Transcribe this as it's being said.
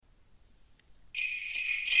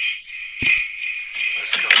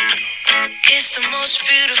It's the most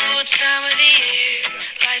beautiful time of the year.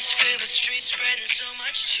 Lights fill the streets, spreading so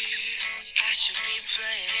much cheer. I should be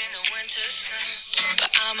playing in the winter snow,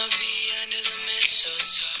 but I'ma be under the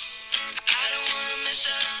mistletoe. I don't wanna miss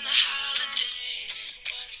out on the holiday,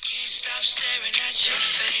 but I can't stop staring at your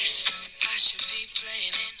face. I should be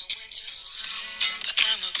playing in the winter snow, but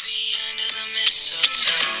I'ma be under the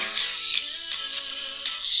mistletoe.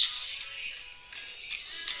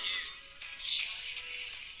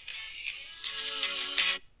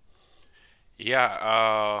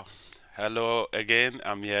 Yeah, hello again.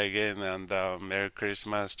 I'm here again, and Merry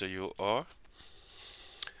Christmas to you all.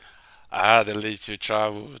 I had a little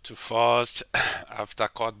travel to Forst after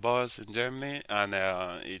Cottbus in Germany, and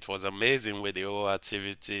it was amazing with the whole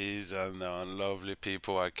activities and lovely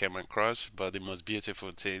people I came across. But the most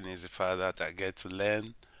beautiful thing is the fact that I get to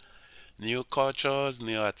learn new cultures,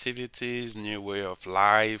 new activities, new way of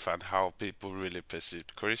life, and how people really perceive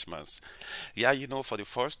Christmas. Yeah, for the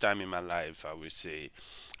first time in my life, I would say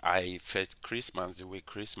I felt Christmas the way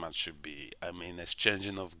Christmas should be. I mean,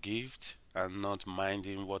 exchanging of gifts and not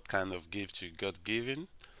minding what kind of gift you got given.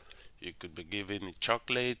 You could be given a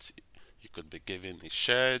chocolate, you could be given a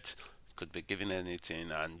shirt, you could be given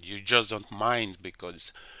anything, and you just don't mind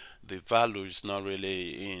because the value is not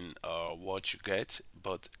really in what you get,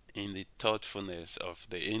 but in the thoughtfulness of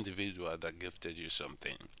the individual that gifted you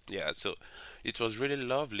something. Yeah, so it was really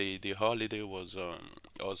lovely. The holiday was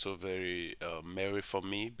also very merry for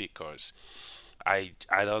me because I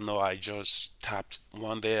don't know. I just tapped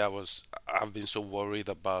one day. I've been so worried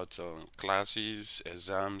about classes,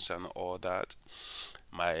 exams, and all that.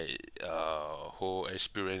 My whole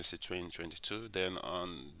experience in 2022. Then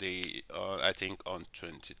on the I think on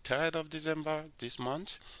 23rd of December this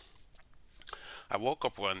month, I woke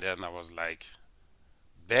up one day and I was like,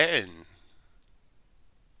 Ben,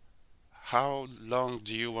 how long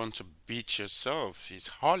do you want to beat yourself? It's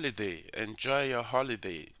holiday. Enjoy your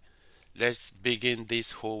holiday. Let's begin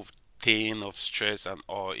this whole thing of stress and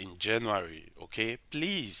all in January, okay?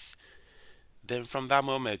 Please. Then from that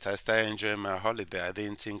moment, I started enjoying my holiday. I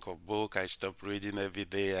didn't think of book. I stopped reading every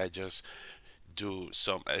day. I just do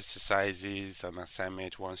some exercises and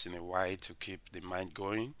assignment once in a while to keep the mind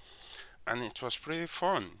going. And it was pretty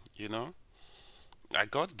fun. I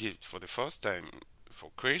got gift for the first time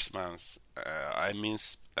for Christmas.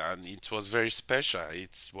 And it was very special.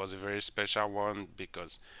 It was a very special one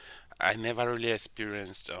because I never really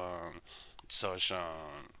experienced such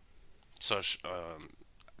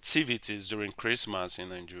activities during Christmas in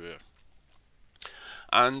Nigeria.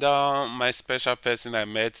 And my special person I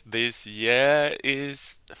met this year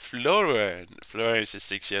is Florian. Florian is a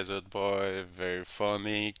 6 years old boy, very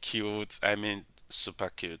funny, cute. I mean, super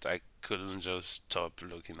cute. I couldn't just stop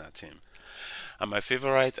looking at him. And my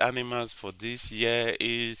favorite animals for this year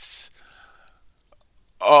is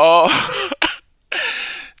oh,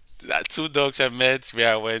 the two dogs I met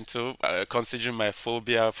where I went to. Considering my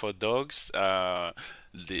phobia for dogs,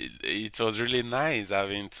 it was really nice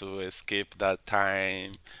having to escape that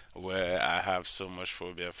time where I have so much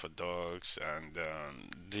phobia for dogs. And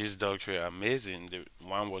these dogs were amazing. The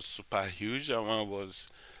one was super huge, and one was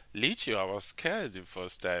little. I was scared the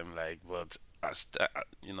first time, like, but I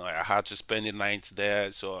had to spend the night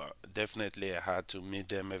there, so definitely I had to meet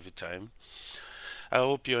them every time. I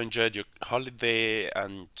hope you enjoyed your holiday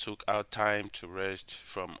and took out time to rest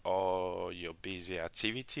from all your busy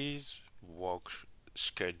activities, work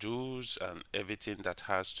schedules, and everything that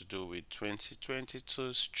has to do with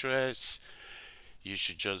 2022 stress. You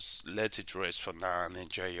should just let it rest for now and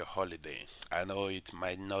enjoy your holiday. I know it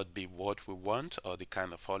might not be what we want or the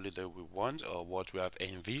kind of holiday we want or what we have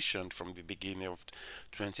envisioned from the beginning of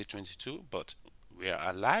 2022, but we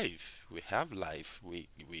are alive. We have life. We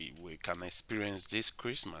can experience this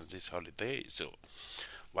Christmas, this holiday. So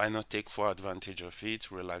why not take full advantage of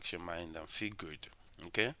it, relax your mind and feel good.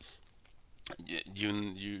 Okay?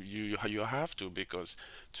 You have to because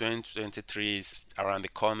 2023 is around the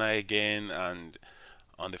corner again, and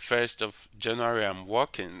on the 1st of January I'm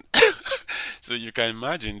working. So you can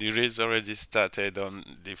imagine the race already started on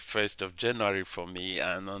the 1st of January for me,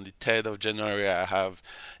 and on the 3rd of January I have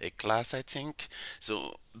a class, I think.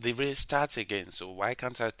 So the race starts again. So why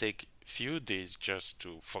can't I take few days just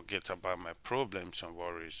to forget about my problems and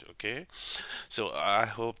worries, okay? So I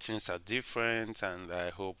hope things are different, and I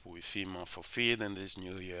hope we feel more fulfilled in this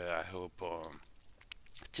new year. I hope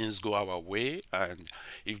things go our way, and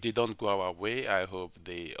if they don't go our way, I hope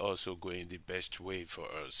they also go in the best way for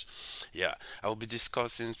us. Yeah, I'll be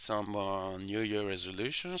discussing some New Year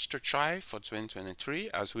resolutions to try for 2023.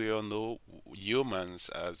 As we all know, humans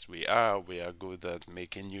as we are good at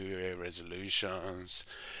making New Year resolutions,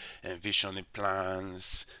 envisioning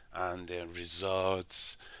plans, and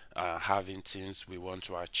results, having things we want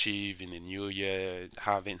to achieve in the new year,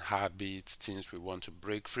 having habits, things we want to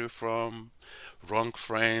break free from, wrong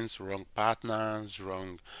friends, wrong partners,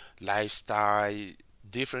 wrong lifestyle,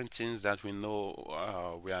 different things that we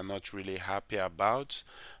know we are not really happy about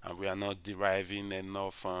and we are not deriving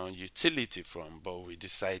enough utility from, but we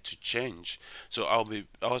decide to change. So I'll be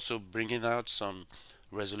also bringing out some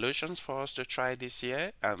resolutions for us to try this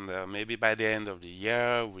year, and maybe by the end of the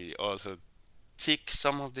year, we also tick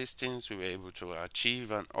some of these things we were able to achieve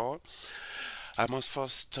and all. I must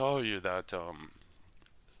first tell you that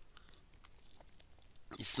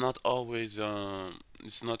it's not always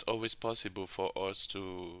possible for us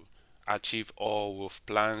to achieve all we've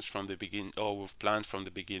planned from the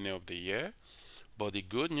beginning of the year. But the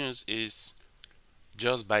good news is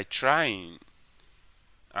just by trying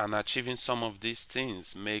and achieving some of these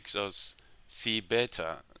things makes us feel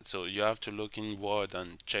better. So you have to look inward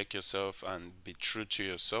and check yourself and be true to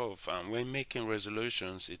yourself. And when making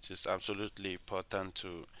resolutions, it is absolutely important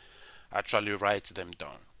to actually write them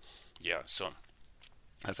down. Yeah, so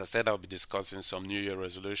as I said, I'll be discussing some New Year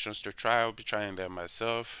resolutions to try. I'll be trying them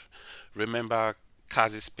myself. Remember,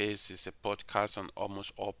 Kazi Space is a podcast on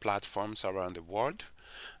almost all platforms around the world.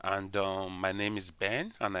 And my name is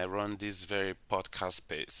Ben, and I run this very podcast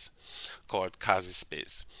space called Kazi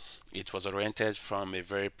Space. It was oriented from a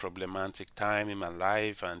very problematic time in my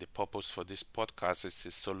life, and the purpose for this podcast is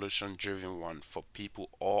a solution driven one for people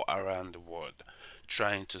all around the world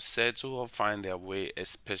trying to settle or find their way,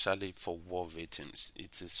 especially for war victims.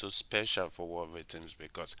 It is so special for war victims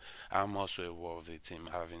because I'm also a war victim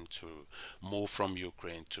having to move from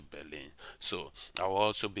Ukraine to Berlin. So I'll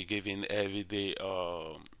also be giving everyday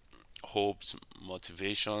hopes,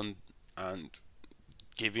 motivation, and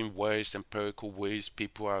giving ways, empirical ways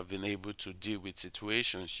people have been able to deal with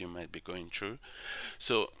situations you might be going through.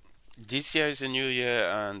 So this year is a new year,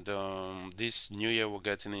 and this new year we're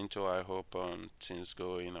getting into, I hope things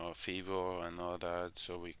go in our favor and all that,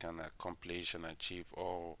 so we can accomplish and achieve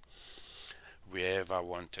all we ever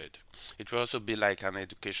wanted. It will also be like an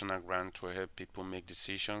educational grant to help people make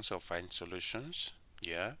decisions or find solutions.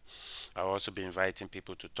 Yeah, I'll also be inviting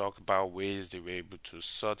people to talk about ways they were able to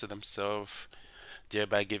sort themselves,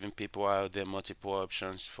 thereby giving people out there multiple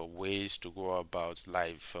options for ways to go about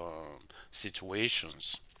life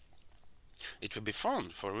situations. It will be fun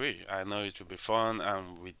for real. I know it will be fun,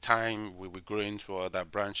 and with time, we will grow into other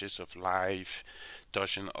branches of life,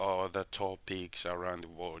 touching other topics around the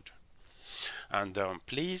world. And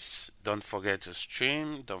please don't forget to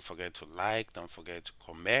stream, don't forget to like, don't forget to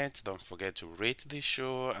comment, don't forget to rate the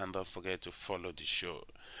show, and don't forget to follow the show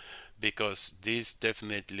because this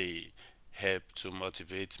definitely helped to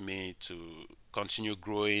motivate me to continue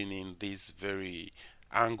growing in this very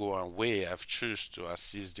angle and way I've chosen to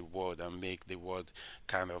assist the world and make the world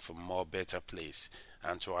kind of a more better place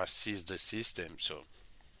and to assist the system. So,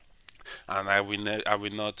 and I will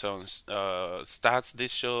not start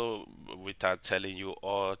this show without telling you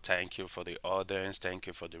all thank you for the audience, thank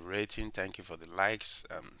you for the rating, thank you for the likes.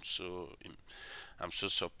 I'm so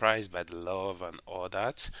surprised by the love and all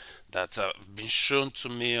that have been shown to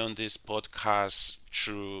me on this podcast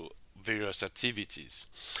through various activities.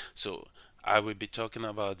 So I will be talking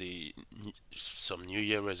about the some New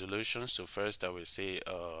Year resolutions. So first, I will say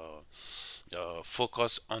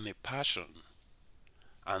focus on a passion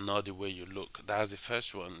and not the way you look. That's the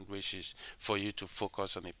first one, which is for you to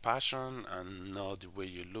focus on a passion and not the way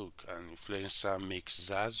you look. An influencer makes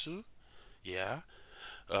Zazu, yeah,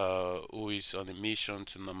 who is on a mission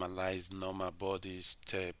to normalize normal bodies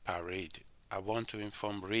parade. I want to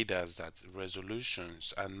inform readers that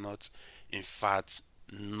resolutions are not, in fact,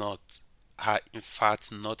 not in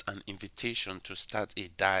fact not an invitation to start a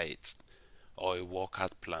diet or a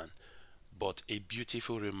workout plan, but a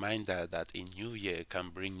beautiful reminder that a new year can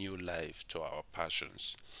bring new life to our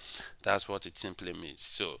passions. That's what it simply means.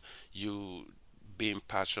 So you being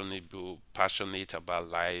passionate about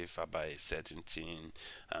life, about a certain thing,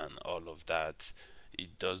 and all of that.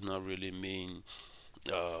 It does not really mean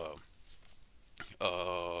uh,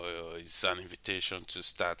 it's an invitation to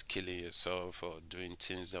start killing yourself or doing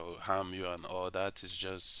things that will harm you and all that. It's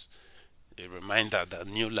just a reminder that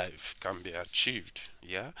new life can be achieved.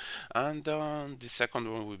 Yeah, and the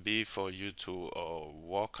second one would be for you to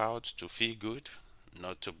work out to feel good,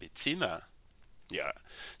 not to be thinner. Yeah.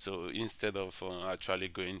 So instead of actually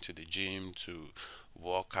going to the gym to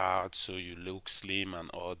work out so you look slim and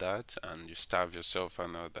all that, and you starve yourself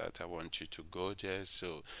and all that, I want you to go there.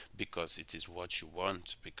 So because it is what you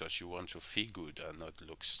want, because you want to feel good and not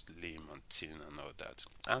look slim and thin and all that.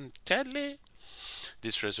 And thirdly,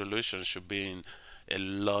 this resolution should be in a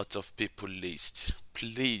lot of people list.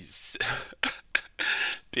 Please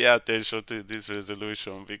pay attention to this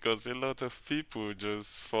resolution because a lot of people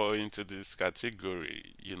just fall into this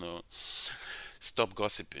category. Stop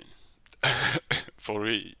gossiping. For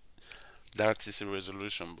real. That is a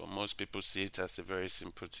resolution, but most people see it as a very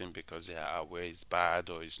simple thing because they are aware it's bad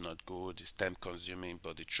or it's not good, it's time consuming.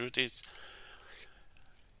 But the truth is,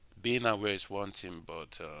 being aware is one thing,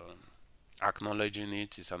 but acknowledging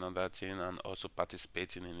it is another thing, and also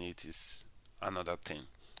participating in it is another thing.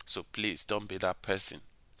 So please don't be that person.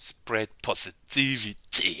 Spread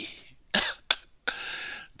positivity.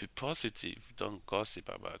 Be positive. Don't gossip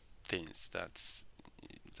about things that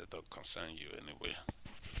don't concern you anyway.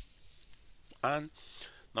 And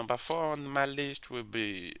number four on my list will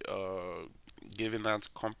be giving out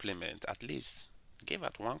compliment. At least give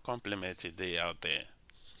out one compliment a day out there.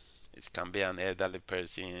 It can be an elderly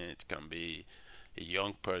person, it can be a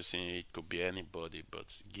young person, it could be anybody,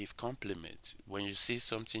 but give compliment. When you see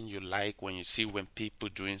something you like, when people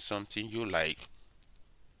doing something you like,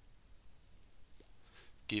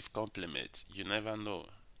 give compliment. You never know.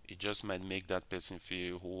 It just might make that person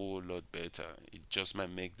feel a whole lot better. It just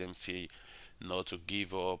might make them feel not to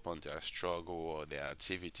give up on their struggle or their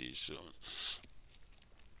activities. So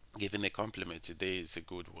giving a compliment today is a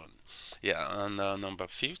good one. Yeah, and number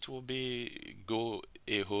fifth will be go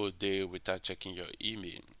a whole day without checking your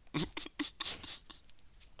email.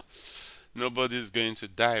 Nobody's going to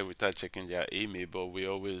die without checking their email, but we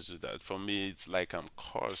always do that. For me, it's like I'm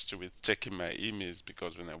cursed with checking my emails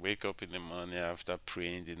because when I wake up in the morning after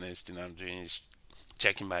praying, the next thing I'm doing is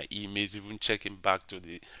checking my emails, even checking back to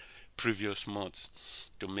the previous months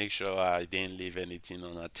to make sure I didn't leave anything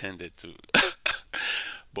unattended to.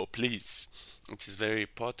 But please, it is very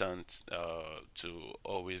important to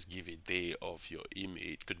always give a day of your email.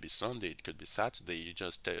 It could be Sunday, it could be Saturday. You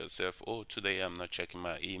just tell yourself, oh, today I'm not checking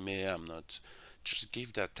my email. I'm not. Just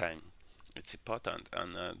give that time. It's important.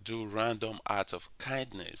 And do random acts of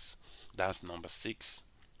kindness. That's number six.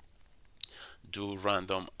 Do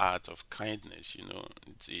random acts of kindness.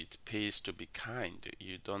 It pays to be kind.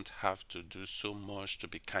 You don't have to do so much to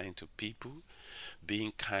be kind to people.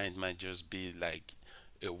 Being kind might just be like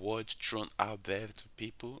a word thrown out there to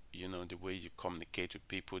people. The way you communicate with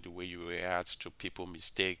people, the way you react to people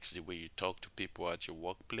mistakes, the way you talk to people at your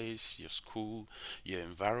workplace, your school, your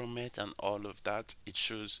environment, and all of that. It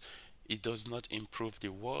shows. It does not improve the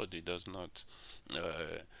world. It does not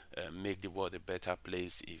make the world a better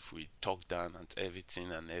place if we talk down at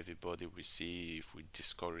everything and everybody we see, if we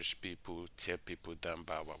discourage people, tear people down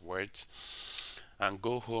by our words, and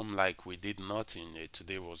go home like we did nothing.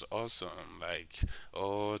 Today was awesome. Like,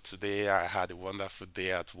 oh, today I had a wonderful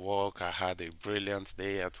day at work. I had a brilliant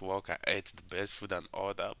day at work. I ate the best food and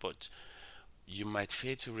all that. But you might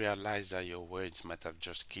fail to realize that your words might have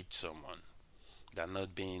just killed someone. That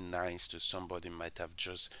not being nice to somebody might have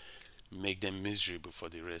just make them miserable for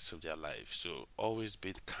the rest of their life. So always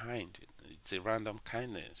be kind. It's a random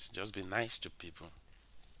kindness. Just be nice to people.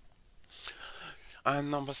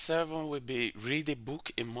 And number seven would be read a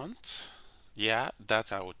book a month. Yeah,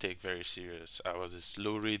 that I would take very serious. I was a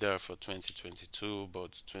slow reader for 2022,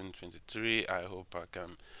 but 2023, I hope I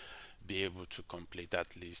can be able to complete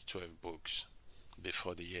at least 12 books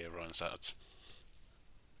before the year runs out.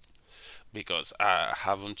 Because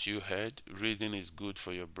haven't you heard? Reading is good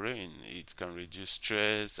for your brain. It can reduce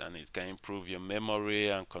stress and it can improve your memory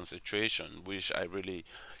and concentration, which I really,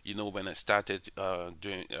 when I started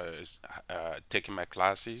doing taking my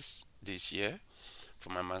classes this year for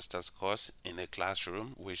my master's course in a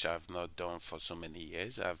classroom, which I've not done for so many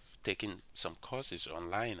years. I've taken some courses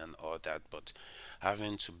online and all that, but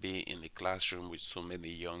having to be in a classroom with so many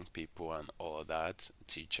young people and all that,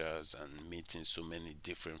 teachers, and meeting so many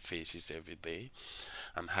different faces every day,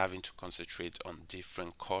 and having to concentrate on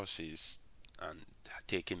different courses and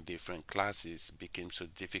taking different classes became so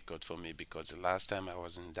difficult for me because the last time I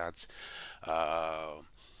was in that uh,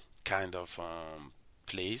 kind of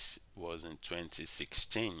place was in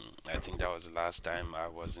 2016. I think that was the last time I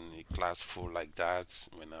was in a class full like that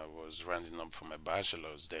when I was rounding up for my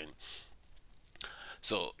bachelor's then.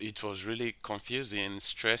 So it was really confusing,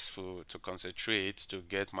 stressful to concentrate, to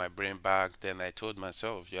get my brain back. Then I told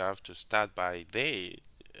myself, you have to start by day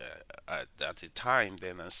at a time.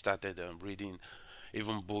 Then I started reading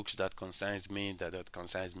even books that concerns me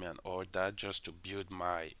and all that, just to build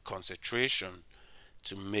my concentration,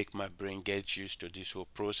 to make my brain get used to this whole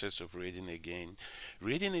process of reading again.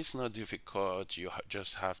 Reading is not difficult, you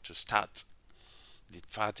just have to start. The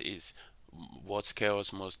fact is, what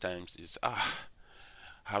scares most times is,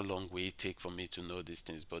 how long will it take for me to know these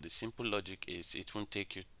things? But the simple logic is, it won't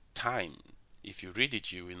take you time. If you read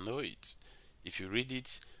it, you will know it. If you read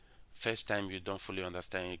it first time, you don't fully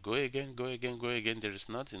understand it, go again, go again, go again. There is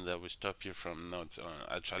nothing that will stop you from not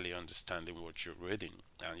actually understanding what you're reading,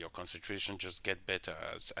 and your concentration just get better,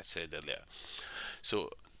 as I said earlier. So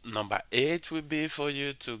number 8 would be for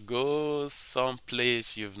you to go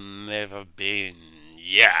someplace you've never been.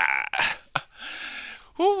 Yeah.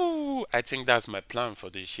 Woo! I think that's my plan for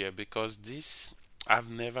this year, because this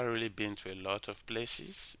I've never really been to a lot of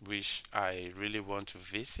places which I really want to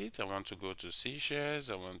visit. I want to go to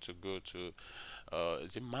Seychelles. I want to go to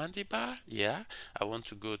is it Mandiba? Yeah. I want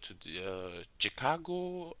to go to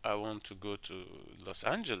Chicago. I want to go to Los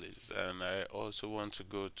Angeles, and I also want to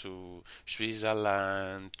go to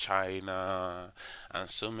Switzerland, China, and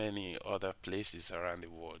so many other places around the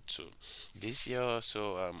world too. This year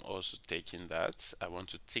also, I'm also taking that. I want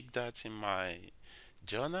to take that in my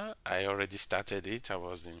journal. I already started it. I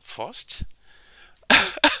was in first,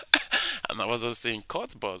 and I was also in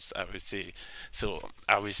court bus, I would say. So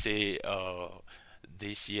I would say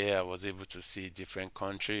this year I was able to see different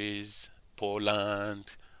countries: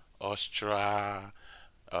 Poland, Austria,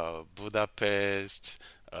 Budapest,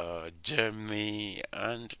 Germany,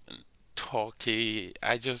 and Turkey.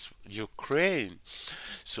 I just Ukraine.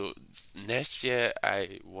 So next year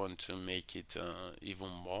I want to make it even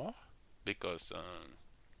more, because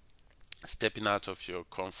stepping out of your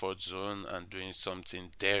comfort zone and doing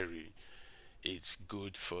something daring, it's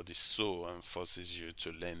good for the soul and forces you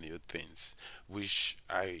to learn new things, which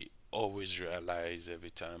I always realize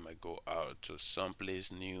every time I go out to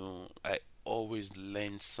someplace new. I always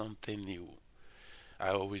learn something new. I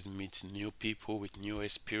always meet new people with new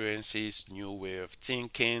experiences, new way of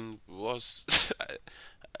thinking. Was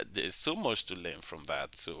there's so much to learn from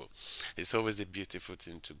that. So it's always a beautiful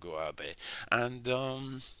thing to go out there. And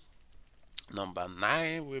number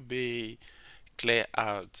 9 will be clear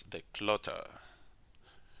out the clutter.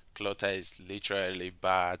 Clutter is literally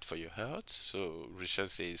bad for your health. So research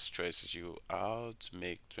says stresses you out.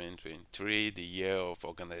 Make 2023 the year of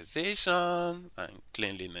organization and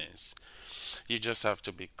cleanliness. You just have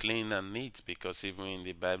to be clean and neat, because even in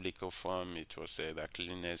the biblical form, it was said that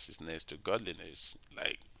cleanliness is next to godliness.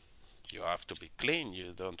 Like, you have to be clean.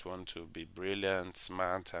 You don't want to be brilliant,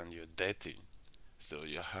 smart, and you're dirty. So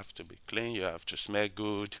you have to be clean. You have to smell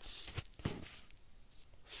good.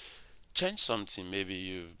 Change something maybe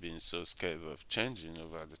you've been so scared of changing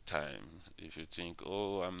over the time. If you think,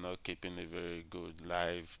 oh, I'm not keeping a very good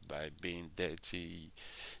life by being dirty,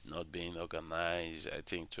 not being organized, I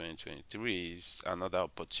think 2023 is another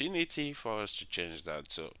opportunity for us to change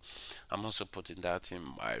that. So I'm also putting that in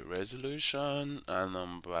my resolution. And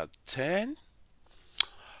number 10,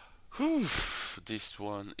 whew, this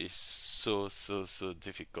one is so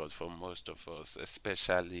difficult for most of us,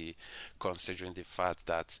 especially considering the fact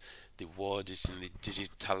that the world is in a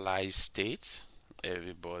digitalized state.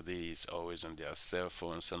 Everybody is always on their cell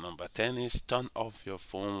phone. So number 10 is turn off your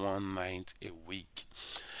phone one night a week.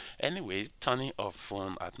 Anyway, turning off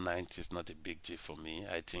phone at night is not a big deal for me.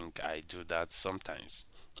 I think I do that sometimes.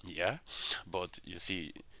 Yeah. But you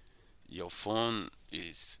see, your phone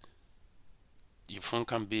is your phone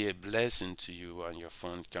can be a blessing to you, and your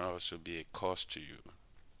phone can also be a cost to you.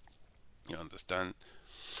 You understand?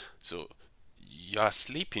 So you are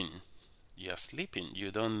sleeping. You are sleeping.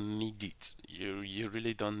 You don't need it. You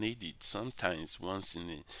really don't need it. Sometimes once in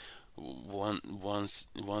a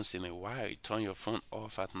while, turn your phone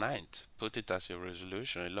off at night. Put it as your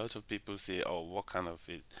resolution. A lot of people say, "Oh, what kind of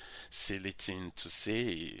a silly thing to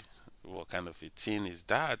say? What kind of a thing is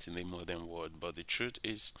that in the modern world?" But the truth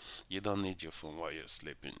is, you don't need your phone while you're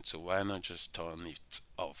sleeping. So why not just turn it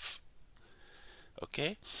off?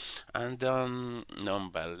 Okay. And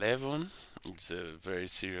number 11, it's a very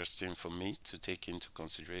serious thing for me to take into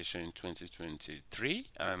consideration in 2023.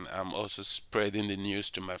 And I'm also spreading the news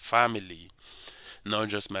to my family. Not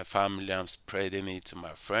just my family, I'm spreading it to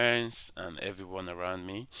my friends and everyone around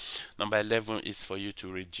me. Number 11 is for you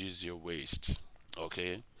to reduce your waste.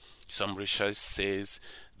 Okay. Some research says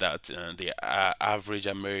that the average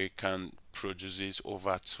American produces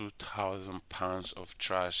over 2,000 pounds of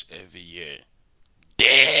trash every year.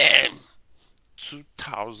 Damn!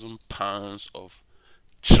 2,000 pounds of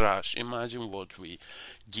trash. Imagine what we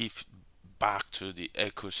give back to the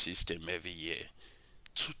ecosystem every year.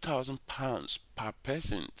 £2,000 per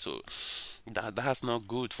person. So that's not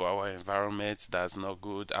good for our environment. That's not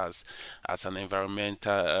good as an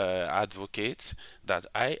environmental advocate that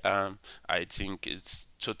I am. I think it's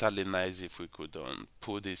totally nice if we could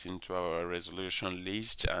put this into our resolution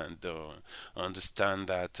list and understand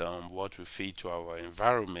that what we feed to our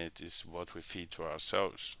environment is what we feed to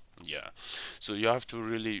ourselves. Yeah. So you have to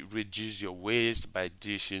really reduce your waste by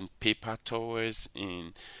dishing paper towels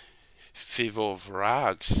in favor of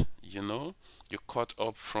rags, you know. You cut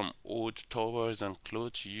up from old towels and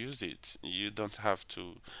clothes, use it. You don't have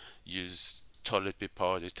to use toilet paper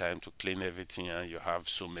all the time to clean everything, and you have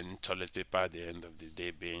so many toilet paper at the end of the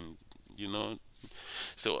day being, you know.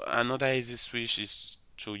 So another easy switch is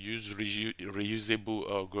to use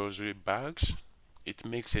reusable grocery bags. It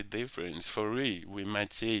makes a difference for real. We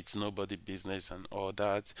might say it's nobody business and all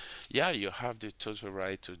that. Yeah, you have the total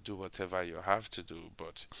right to do whatever you have to do,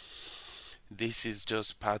 but this is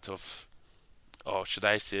just part of, or should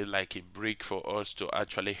I say, like a brick for us to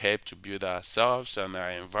actually help to build ourselves and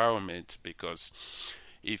our environment. Because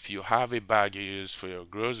if you have a bag you use for your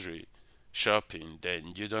grocery shopping,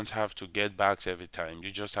 then you don't have to get bags every time.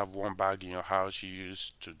 You just have one bag in your house you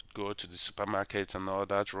use to go to the supermarket and all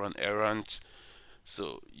that, run errands.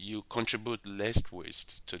 So you contribute less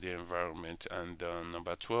waste to the environment. And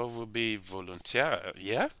number 12 will be volunteer.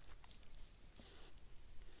 Yeah,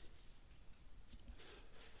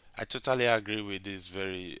 I totally agree with this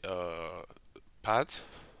very part.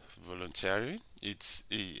 Volunteering.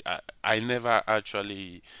 I never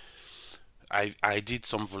actually I did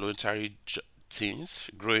some voluntary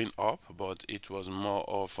things growing up, but it was more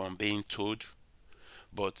of being told.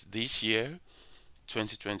 But this year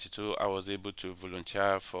 2022, I was able to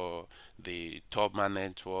volunteer for the Tubman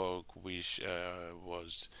Network, which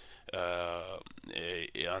was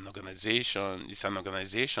an organization. It's an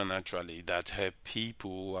organization actually that help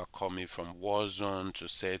people who are coming from war zone to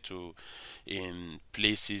settle in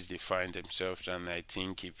places they find themselves. And I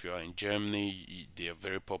think if you are in Germany, they are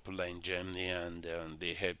very popular in Germany, and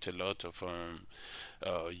they helped a lot of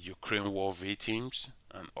Ukraine war victims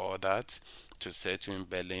and all that to settle in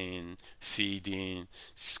Berlin, feeding,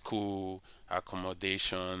 school,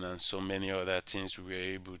 accommodation, and so many other things we were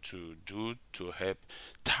able to do to help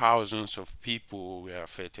thousands of people who were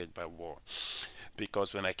affected by war.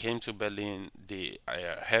 Because when I came to Berlin, they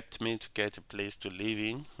helped me to get a place to live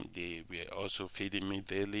in. They were also feeding me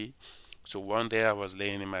daily. So one day I was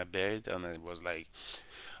laying in my bed and I was like,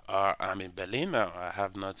 I'm in Berlin now. I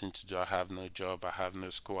have nothing to do. I have no job. I have no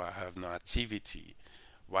school. I have no activity.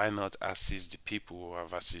 Why not assist the people who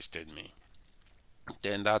have assisted me?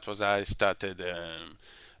 Then that was how I started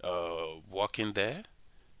working there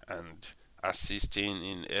and assisting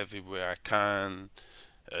in everywhere I can.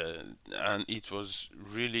 And it was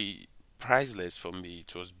really priceless for me.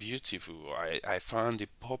 It was beautiful. I found a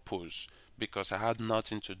purpose because I had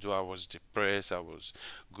nothing to do. I was depressed. I was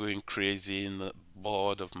going crazy and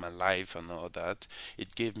bored of my life and all that.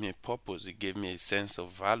 It gave me a purpose. It gave me a sense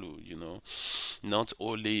of value. Not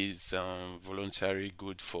only is voluntary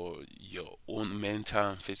good for your own mental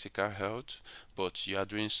and physical health, but you are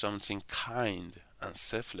doing something kind and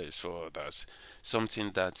selfless for others. Something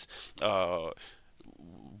that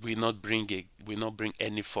we not bring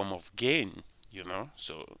any form of gain.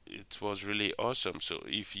 So it was really awesome. So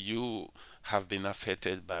if you have been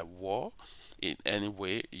affected by war in any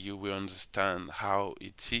way, you will understand how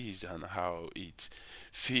it is and how it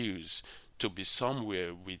feels to be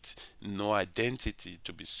somewhere with no identity,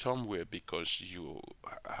 to be somewhere because you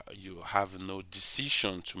have no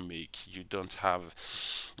decision to make. You don't have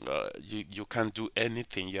you can't do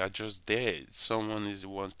anything. You are just there. Someone is the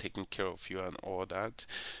one taking care of you and all that.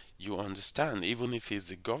 You understand, even if it's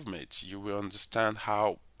the government, you will understand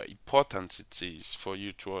how important it is for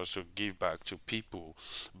you to also give back to people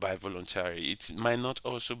by voluntary. It might not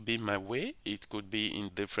also be my way. It could be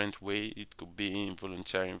in different way. It could be in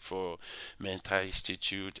volunteering for mental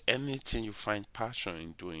institute. Anything you find passion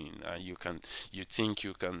in doing, and you think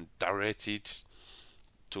you can direct it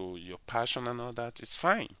to your passion and all that, it's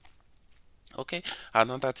fine. Okay.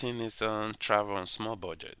 Another thing is travel on small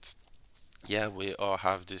budget. Yeah, we all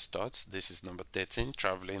have these thoughts. This is number 13,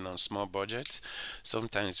 traveling on small budget.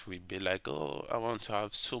 Sometimes we be like, oh, I want to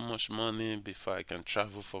have so much money before I can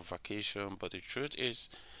travel for vacation. But the truth is,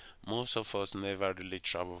 most of us never really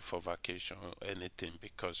travel for vacation or anything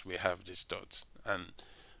because we have these thoughts. And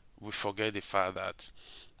we forget the fact that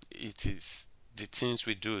it is the things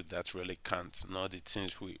we do that really count, not the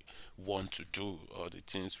things we want to do or the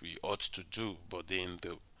things we ought to do, but then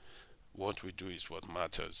the what we do is what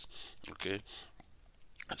matters. Okay.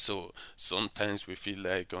 So sometimes we feel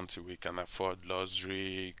like until we can afford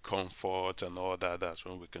luxury, comfort, and all that, that's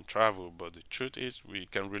when we can travel. But the truth is, we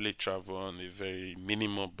can really travel on a very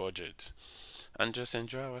minimal budget and just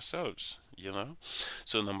enjoy ourselves, you know.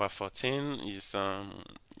 So number 14 is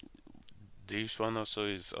this one also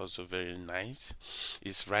is also very nice.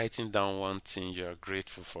 It's writing down one thing you are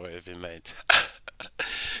grateful for every night.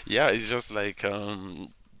 Yeah, it's just like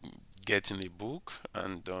getting a book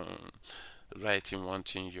and writing one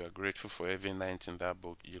thing you are grateful for every night in that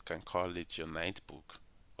book. You can call it your night book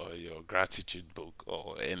or your gratitude book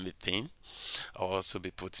or anything. I'll also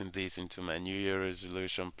be putting this into my New Year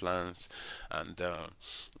resolution plans, and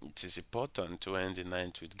it is important to end the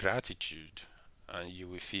night with gratitude, and you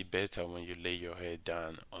will feel better when you lay your head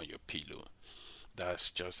down on your pillow. That's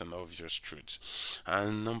just an obvious truth.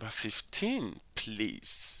 And number 15,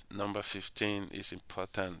 please. Number 15 is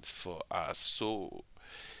important for us. So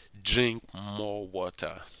drink more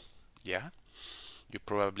water. Yeah? You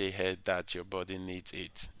probably heard that your body needs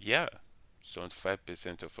it. Yeah.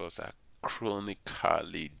 75% of us are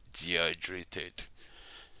chronically dehydrated.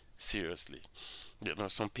 Seriously. You know,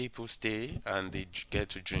 some people stay and they get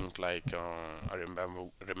to drink like I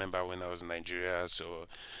remember when I was in Nigeria, so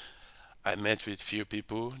I met with few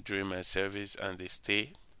people during my service and they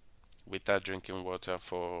stay without drinking water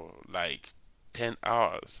for like 10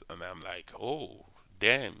 hours and I'm like, "Oh,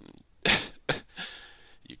 damn.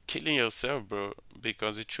 You're killing yourself, bro."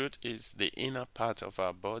 Because the truth is, the inner part of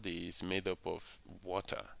our body is made up of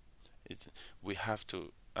water. It's, we have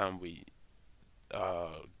to, and we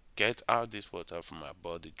uh, get out this water from our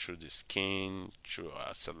body through the skin, through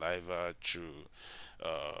our saliva, through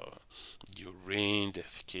uh, urine,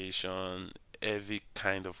 defecation, every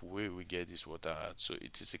kind of way we get this water out. So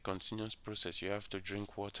it is a continuous process. You have to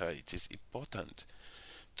drink water. It is important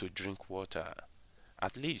to drink water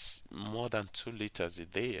at least more than 2 liters a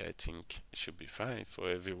day. I think should be fine for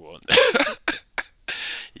everyone.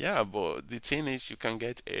 Yeah, but the thing is, you can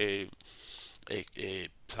get a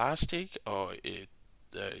plastic or a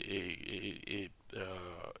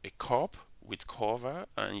cup with cover,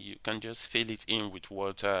 and you can just fill it in with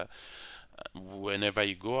water whenever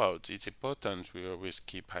you go out. It's important we always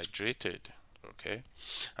keep hydrated. Okay,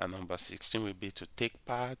 and number 16 will be to take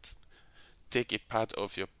a part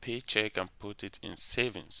of your paycheck and put it in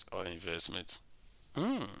savings or investment.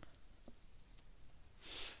 Hmm.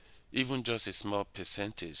 Even just a small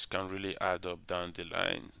percentage can really add up down the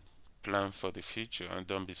line. Plan for the future and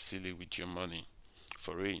don't be silly with your money.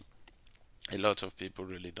 For real. A lot of people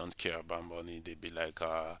really don't care about money. They be like,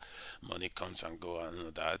 money comes and go and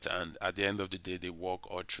all that. And at the end of the day, they work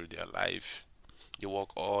all through their life. They work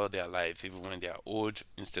all their life, even when they are old.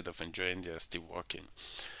 Instead of enjoying, they are still working.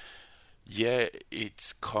 Yeah,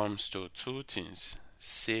 it comes to two things: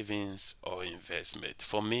 savings or investment.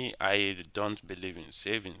 For me, I don't believe in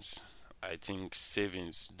savings. I think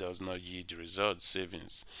savings does not yield results.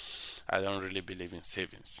 Savings, I don't really believe in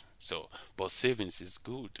savings. So, but savings is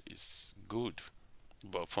good. It's good.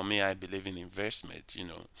 But for me, I believe in investment.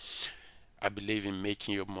 I believe in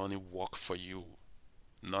making your money work for you,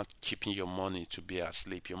 not keeping your money to be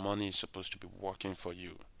asleep. Your money is supposed to be working for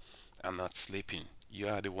you and not sleeping. You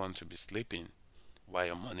are the one to be sleeping while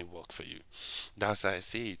your money work for you. That's how I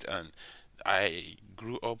see it. And I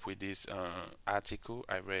grew up with this article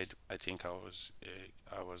I read. I think I was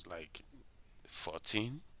like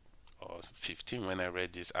 14 or 15 when I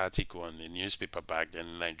read this article on the newspaper back then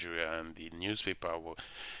in Nigeria. And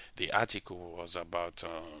the article was about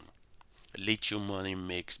little money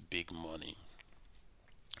makes big money,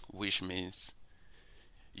 which means,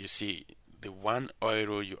 you see, the one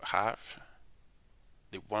euro you have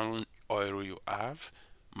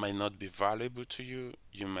might not be valuable to you.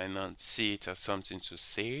 You might not see it as something to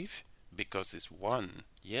save because it's one.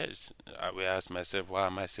 Yes, I will ask myself, why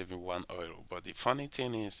am I saving 1 euro? But the funny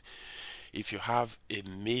thing is, if you have a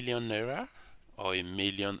million naira or a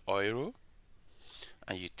million euro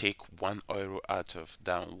and you take 1 euro out of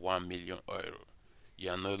that 1 million euro, you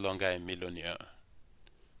are no longer a millionaire.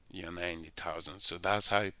 You're not in the thousands. So that's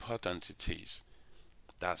how important it is.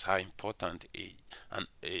 That's how important a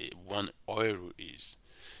 1 euro is.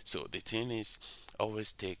 So the thing is,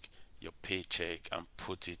 always take your paycheck and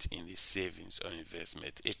put it in the savings or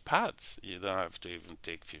investment. It parts. You don't have to even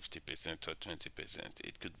take 50% or 20%.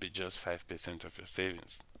 It could be just 5% of your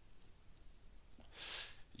savings.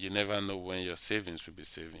 You never know when your savings will be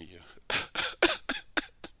saving you.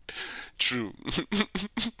 True.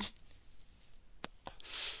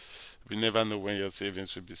 We never know when your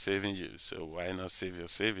savings will be saving you. So why not save your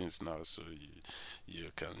savings now so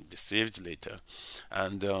you can be saved later?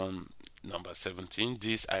 And Number 17,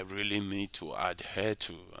 this I really need to adhere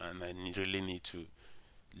to and really need to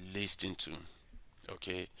listen to.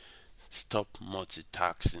 Okay, stop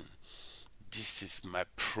multitasking. This is my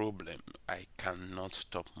problem. I cannot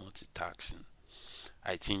stop multitasking.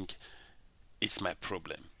 I think it's my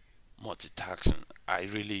problem. Multitasking. I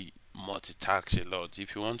really multitask a lot.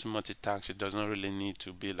 If you want to multitask, it does not really need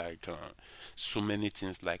to be like so many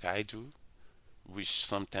things like I do, which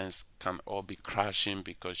sometimes can all be crashing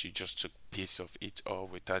because you just took piece of it all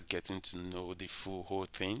without getting to know the full whole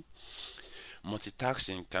thing.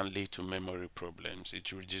 Multitasking can lead to memory problems.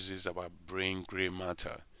 It reduces our brain gray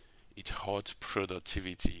matter. It hurts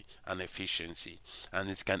productivity and efficiency, and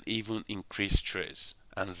it can even increase stress,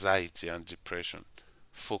 anxiety, and depression.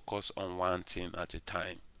 Focus on one thing at a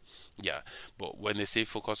time. Yeah, but when they say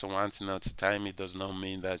focus on one thing at a time, it does not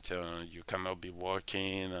mean that you cannot be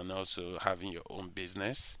working and also having your own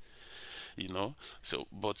business, you know. So,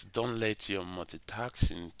 but don't let your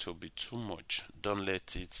multitasking to be too much. Don't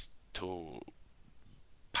let it to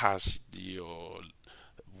pass your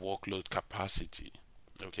workload capacity.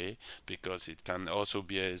 Okay, because it can also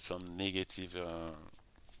be some negative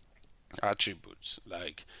attributes.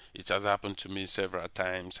 Like it has happened to me several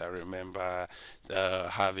times. I remember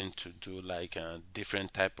having to do like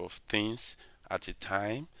different type of things at a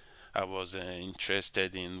time. I was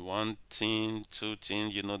interested in one thing, two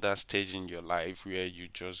things. You know that stage in your life where you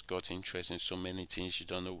just got interested in so many things you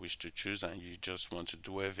don't know which to choose, and you just want to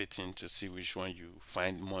do everything to see which one you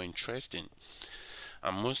find more interesting.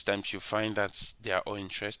 And most times you find that they are all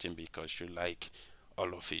interesting because you like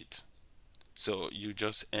all of it. So you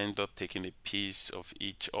just end up taking a piece of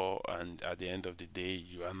each all, and at the end of the day,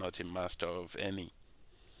 you are not a master of any.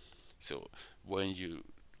 So when you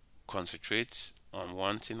concentrate on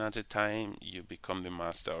one thing at a time, you become the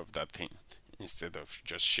master of that thing instead of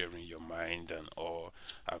just sharing your mind and all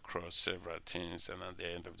across several things, and at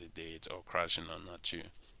the end of the day, it's all crashing on at you.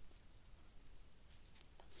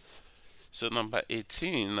 So number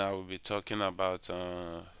 18, I will be talking about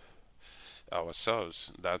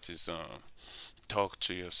ourselves. That is talk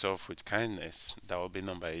to yourself with kindness. That will be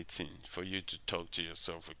number 18 for you to talk to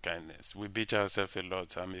yourself with kindness. We beat ourselves a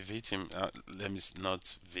lot. I'm a victim. Let me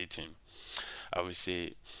not victim. I will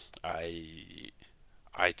say, I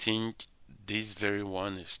I think this very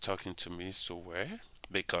one is talking to me so well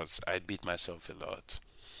because I beat myself a lot.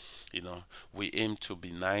 You know, we aim to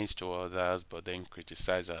be nice to others, but then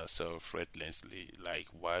criticize ourselves relentlessly. Like,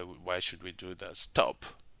 why should we do that? Stop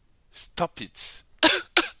it.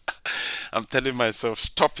 I'm telling myself,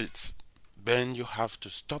 stop it. Then you have to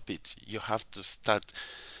stop it. You have to start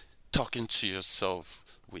talking to yourself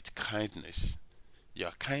with kindness.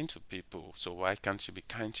 You're kind to people, so why can't you be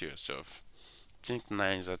kind to yourself? Think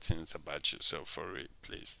nicer things about yourself for it,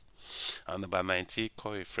 please. And number 90,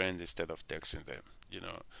 call a friend instead of texting them. You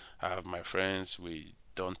know, I have my friends, we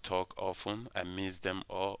don't talk often. I miss them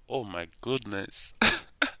all. Oh my goodness.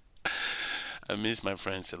 I miss my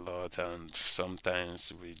friends a lot, and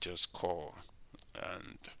sometimes we just call.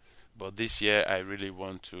 And but this year, I really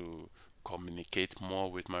want to communicate more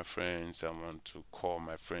with my friends. I want to call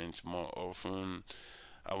my friends more often.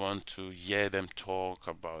 I want to hear them talk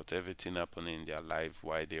about everything happening in their life,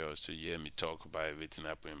 while they also hear me talk about everything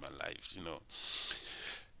happening in my life.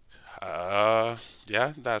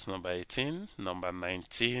 Yeah, that's number 18. Number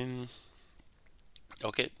 19.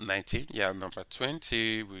 Okay, 19. Yeah, number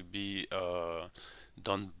 20 will be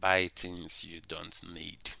don't buy things you don't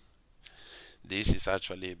need. This is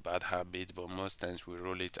actually a bad habit, but most times we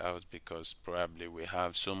roll it out because probably we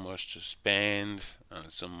have so much to spend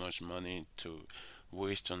and so much money to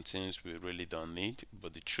waste on things we really don't need.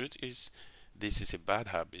 But the truth is, this is a bad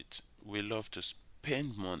habit. We love to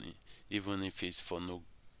spend money even if it's for no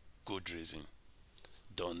good reason.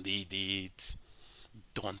 Don't need it,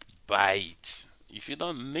 don't buy it. If you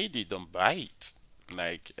don't need it, don't buy it.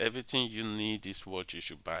 Like everything you need is what you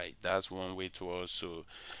should buy. That's one way to also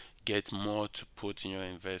get more to put in your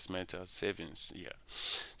investment or savings. Yeah.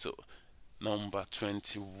 So number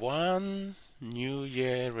 21, New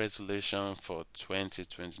Year resolution for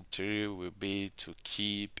 2023 will be to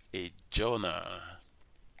keep a journal.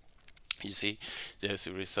 You see, there's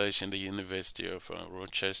a research in the University of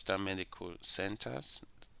Rochester Medical Centers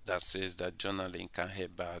that says that journaling can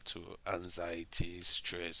help battle anxiety,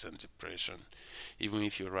 stress, and depression. Even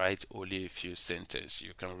if you write only a few sentences,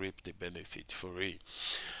 you can reap the benefit for it.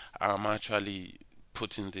 I'm actually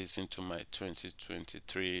putting this into my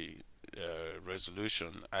 2023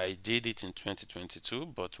 resolution. I did it in 2022,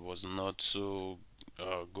 but was not so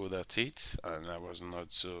good at it, and I was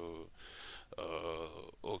not so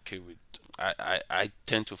okay with. I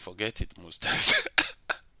tend to forget it most times.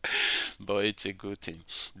 but it's a good thing.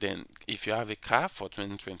 Then, if you have a car for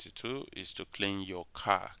 2022, is to clean your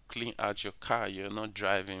car, clean out your car. You're not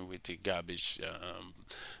driving with a garbage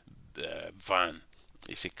van.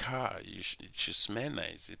 It's a car. It should smell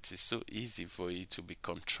nice. It is so easy for it to be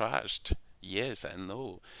contrast. Yes, I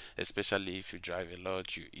know. Especially if you drive a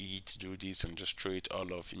lot, you eat, do this, and just throw it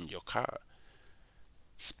all off in your car.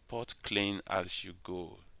 Spot clean as you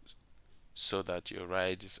go so that your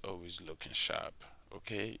ride is always looking sharp.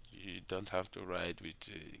 Okay? You don't have to ride with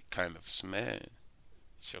a kind of smell.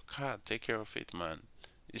 It's your car. Take care of it, man.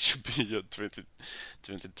 It should be your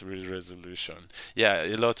 2023 resolution. Yeah,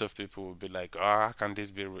 a lot of people will be like, "Oh, how can this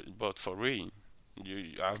be?" But for real,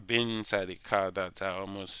 I've been inside a car that I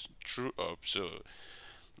almost threw up. So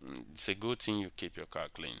it's a good thing you keep your car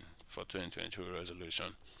clean for 2022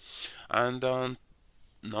 resolution. And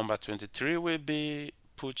number 23 will be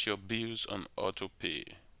put your bills on auto pay.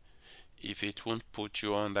 If it won't put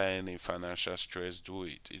you under any financial stress, do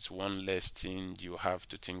it. It's one less thing you have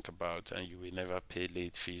to think about, and you will never pay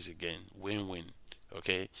late fees again. Win win.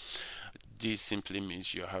 Okay? This simply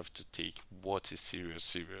means you have to take what is serious,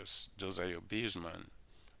 serious. Those are your bills, man.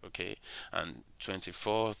 Okay? And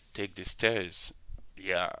 24, take the stairs.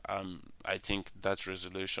 Yeah, I think that's the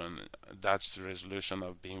resolution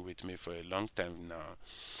of being with me for a long time now.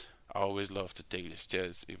 I always love to take the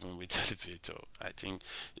stairs, even with elevator. I think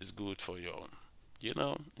it's good for your,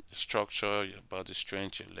 structure, your body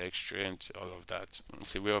strength, your leg strength, all of that.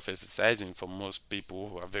 It's a way of exercising for most people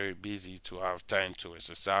who are very busy to have time to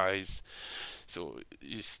exercise. So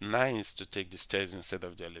it's nice to take the stairs instead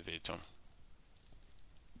of the elevator.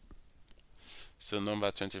 So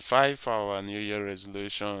number 25 for our New Year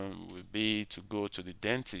resolution will be to go to the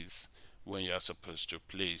dentist when you are supposed to,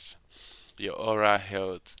 please. Your oral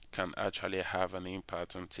health can actually have an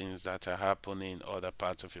impact on things that are happening in other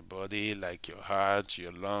parts of your body, like your heart,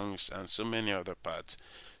 your lungs, and so many other parts.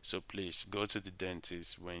 So please go to the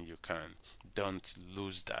dentist when you can. Don't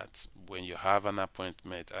lose that. When you have an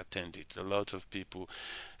appointment, attend it. A lot of people,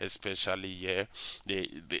 especially here, they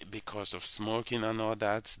because of smoking and all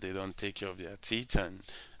that, they don't take care of their teeth, and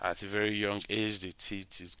at a very young age, the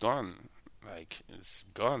teeth is gone. Like it's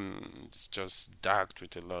gone. It's just dark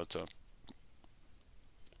with a lot of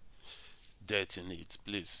debt in it.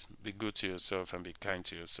 Please be good to yourself and be kind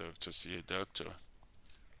to yourself to see a doctor.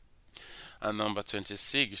 And number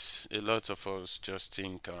 26, a lot of us just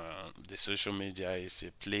think the social media is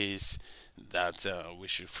a place that we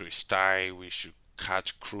should freestyle, we should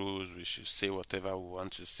catch cruise, we should say whatever we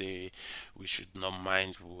want to say, we should not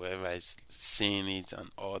mind whoever is saying it and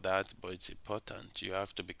all that. But it's important. You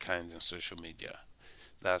have to be kind on social media.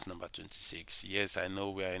 That's number 26. Yes, I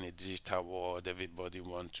know we are in a digital world. Everybody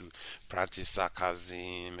want to practice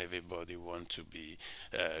sarcasm. Everybody want to be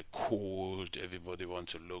cold. Everybody want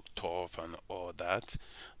to look tough and all that.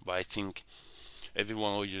 But I think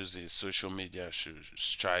everyone who uses social media should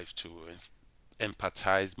strive to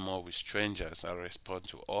empathize more with strangers and respond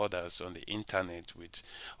to others on the internet with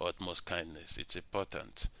utmost kindness. It's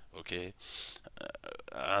important. Okay,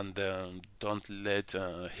 and don't let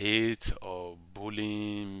hate or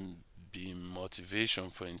bullying be motivation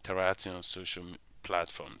for interacting on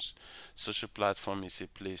platforms. Social platform is a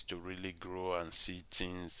place to really grow and see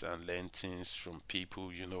things and learn things from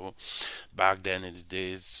people. Back then in the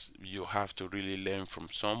days, you have to really learn from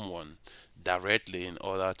someone directly in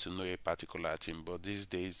order to know a particular thing. But these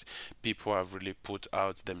days, people have really put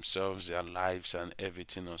out themselves, their lives, and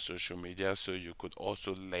everything on social media, so you could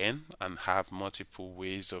also learn and have multiple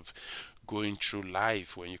ways of going through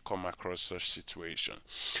life when you come across such situation.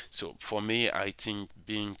 So for me, I think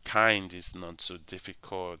being kind is not so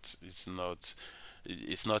difficult. It's not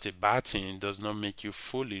a bad thing. It does not make you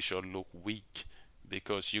foolish or look weak,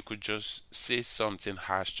 because you could just say something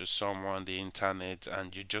harsh to someone on the internet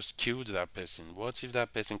and you just killed that person. What if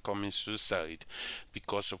that person commits suicide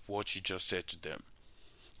because of what you just said to them?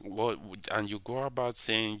 And you go about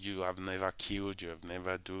saying you have never killed, you have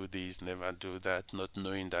never do this, never do that, not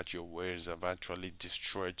knowing that your words have actually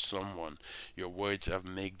destroyed someone. Your words have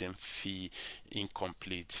made them feel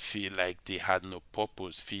incomplete, feel like they had no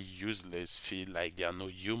purpose, feel useless, feel like they are no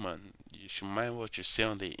human. You should mind what you say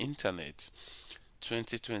on the internet.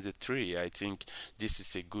 2023, I think this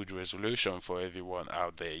is a good resolution for everyone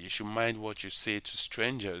out there. You should mind what you say to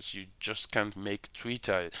strangers. You just can't make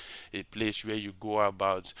Twitter a place where you go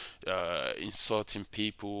about insulting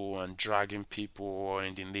people and dragging people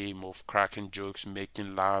in the name of cracking jokes,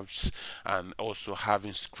 making laughs, and also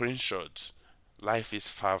having screenshots. Life is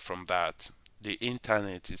far from that. The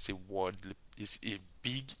internet is a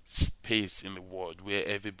big space in the world where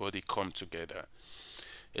everybody come together.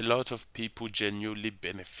 A lot of people genuinely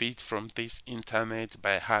benefit from this internet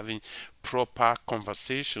by having proper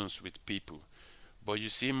conversations with people. But you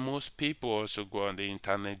see, most people also go on the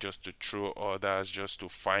internet just to throw others, just to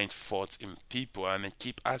find fault in people. And I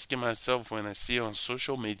keep asking myself when I see on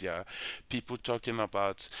social media people talking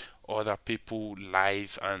about other people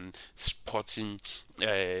live and spotting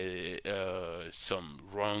some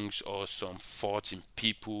wrongs or some fault in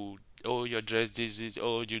people. Oh, your dress this is.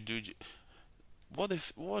 Oh, you do. What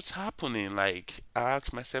if? What's happening? Like, I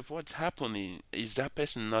ask myself, what's happening? Is that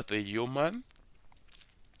person not a human?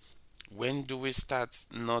 When do we start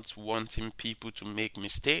not wanting people to make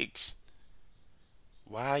mistakes?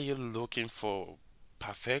 Why are you looking for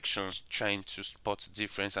perfections, trying to spot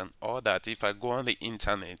difference and all that? If I go on the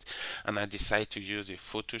internet and I decide to use a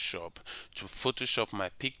Photoshop to Photoshop my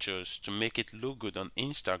pictures to make it look good on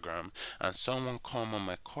Instagram, and someone come on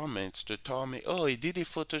my comments to tell me, oh, he did a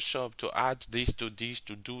Photoshop to add this, to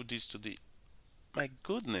do this to the. My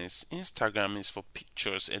goodness, Instagram is for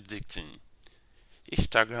pictures editing.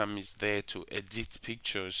 Instagram is there to edit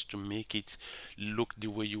pictures to make it look the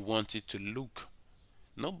way you want it to look.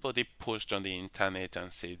 Nobody posts on the internet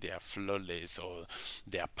and say they are flawless or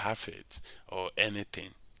they are perfect or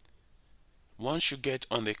anything. Once you get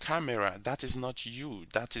on the camera, that is not you.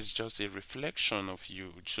 That is just a reflection of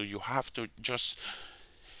you. So you have to just,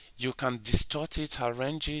 you can distort it,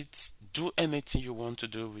 arrange it, do anything you want to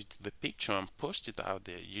do with the picture and post it out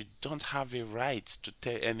there. You don't have a right to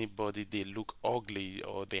tell anybody they look ugly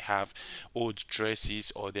or they have old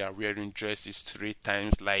dresses or they are wearing dresses 3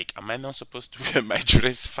 times. Like, am I not supposed to wear my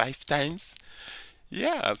dress 5 times?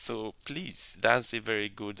 Yeah, so please, that's a very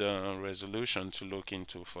good resolution to look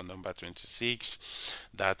into for number 26.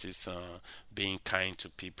 That is being kind to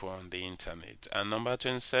people on the internet. And number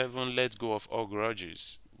 27, let go of all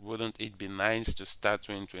grudges. Wouldn't it be nice to start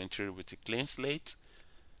 2023 with a clean slate?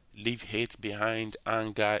 Leave hate behind.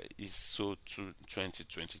 Anger is so to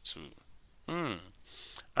 2022. Hmm.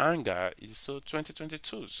 Anger is so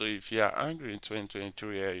 2022. So if you are angry in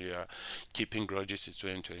 2023 or you are keeping grudges in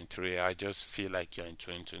 2023, I just feel like you're in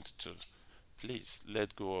 2022. Please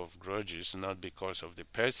let go of grudges, not because of the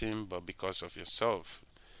person, but because of yourself.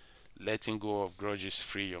 Letting go of grudges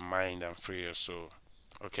free your mind and free your soul.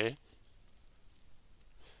 Okay?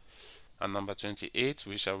 And number 28,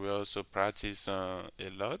 which I will also practice a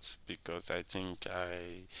lot because I think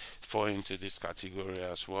I fall into this category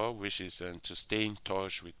as well, which is to stay in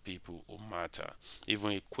touch with people who matter.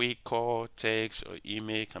 Even a quick call, text, or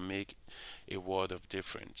email can make a world of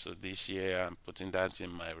difference. So this year I'm putting that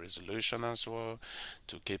in my resolution as well,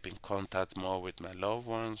 to keep in contact more with my loved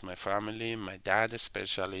ones, my family, my dad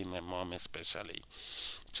especially, my mom especially,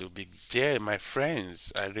 to be there, my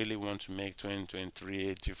friends. I really want to make 2023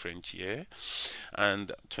 a different year.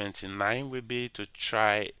 And 29 will be to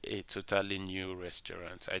try a totally new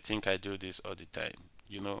restaurant. I think I do this all the time.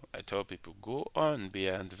 I tell people, go on, be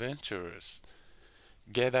adventurous.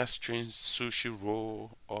 Get that strange sushi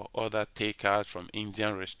roll or other takeout from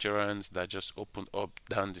Indian restaurants that just opened up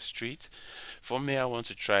down the street. For me, I want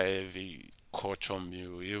to try every culture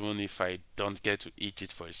meal, even if I don't get to eat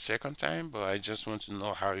it for a second time, but I just want to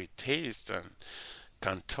know how it tastes and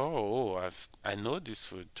can tell, oh, I know this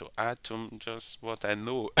food to add to just what I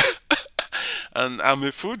know. And I'm a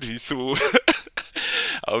foodie, so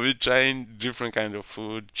I'll be trying different kind of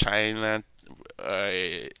food, China,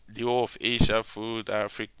 the whole of Asia food,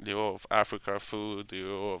 the whole of Africa food, the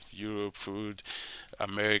whole of Europe food,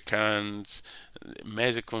 Americans,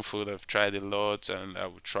 Mexican food. I've tried a lot, and I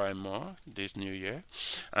will try more this new year.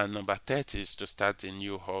 And number 30 is to start a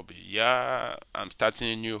new hobby. Yeah, I'm starting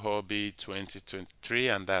a new hobby 2023,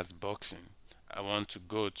 and that's boxing. I want to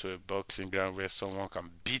go to a boxing ground where someone can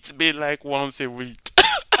beat me like once a week.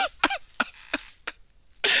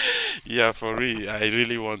 Yeah, for real. I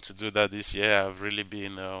really want to do that this year. I've really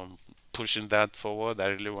been pushing that forward. I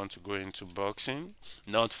really want to go into boxing,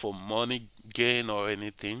 not for money gain or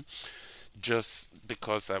anything, just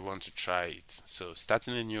because I want to try it. So,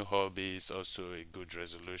 starting a new hobby is also a good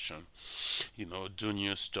resolution. Do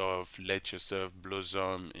new stuff, let yourself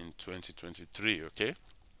blossom in 2023, okay?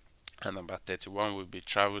 And number 31 will be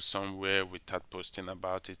travel somewhere without posting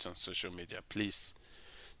about it on social media. Please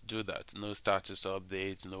do that. No status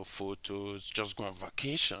updates, no photos. Just go on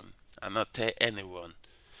vacation and not tell anyone.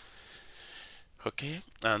 Okay,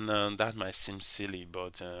 and that might seem silly,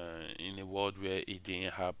 but in a world where it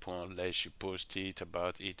didn't happen unless you post it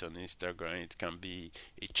about it on Instagram, it can be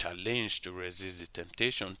a challenge to resist the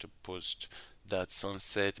temptation to post that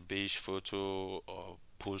sunset beach photo or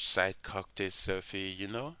poolside cocktail selfie. You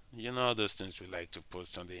know all those things we like to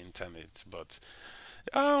post on the internet, but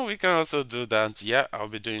Oh, we can also do that. Yeah, I'll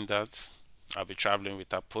be doing that. I'll be traveling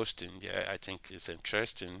without posting. Yeah, I think it's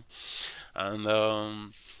interesting. And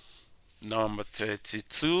number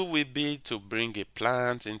 32 will be to bring a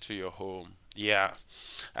plant into your home. Yeah,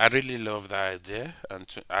 I really love that idea,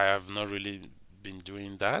 and I have not really been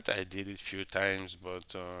doing that. I did it few times,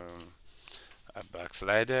 but I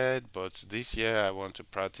backslided. But this year I want to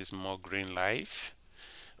practice more green life.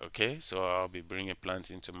 Okay, so I'll be bringing plants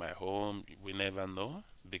into my home. We never know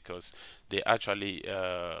because they actually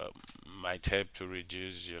might help to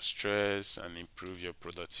reduce your stress and improve your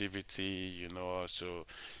productivity. So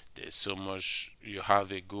there's so much. You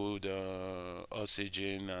have a good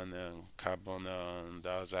oxygen and carbon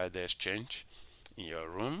dioxide exchange in your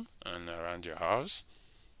room and around your house.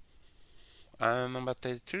 And number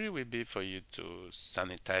 33 will be for you to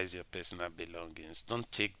sanitize your personal belongings.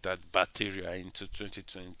 Don't take that bacteria into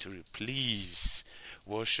 2023. Please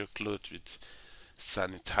wash your clothes with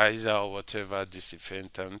sanitizer or whatever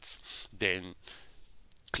disinfectant. Then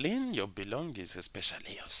clean your belongings,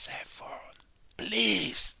 especially your cell phone.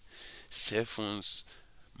 Please. Cell phones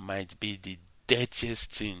might be the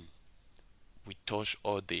dirtiest thing we touch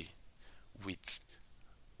all day with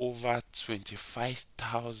over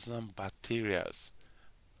 25,000 bacteria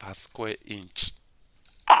per square inch.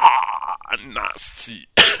 Ah, nasty.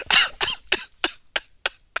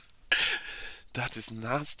 That is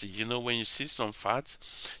nasty. When you see some fat,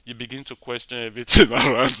 you begin to question everything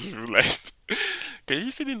around you. Like, can you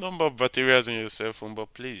see the number of bacteria in your cell phone?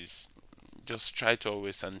 But please, just try to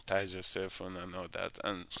always sanitize your cell phone and all that.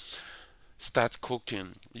 And start cooking.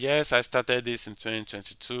 Yes, I started this in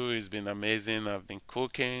 2022. It's been amazing. I've been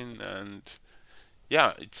cooking, and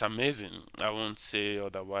yeah, it's amazing. I won't say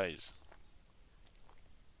otherwise.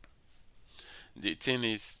 The thing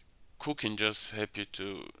is, cooking just help you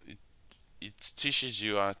to it teaches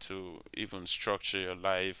you how to even structure your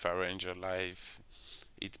life, arrange your life.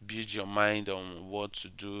 It builds your mind on what to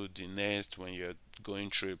do the next when you're going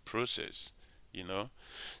through a process, you know.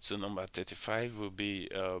 So number 35 will be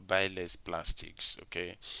buy less plastics.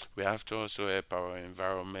 Okay, we have to also help our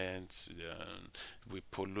environment. We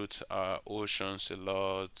pollute our oceans a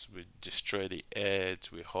lot. We destroy the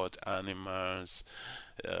earth. We hurt animals.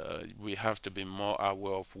 We have to be more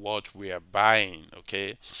aware of what we are buying.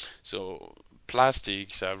 Okay, so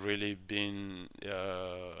plastics have really been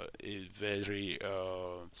a very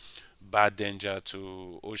bad danger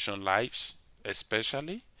to ocean lives,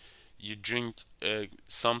 especially you drink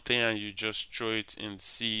something and you just throw it in the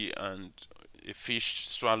sea and a fish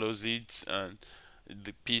swallows it and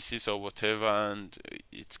the pieces or whatever and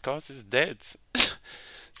it causes death.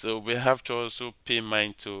 So we have to also pay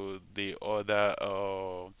mind to the other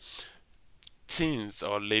things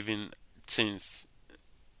or living things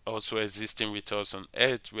also existing with us on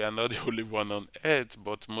earth. We are not the only one on earth,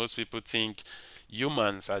 but most people think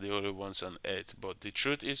humans are the only ones on earth. But the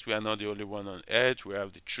truth is, we are not the only one on earth. We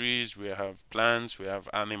have the trees, we have plants, we have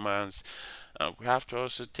animals, and we have to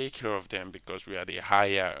also take care of them because we are the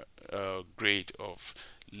higher grade of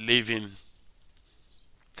living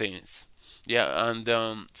things. Yeah, and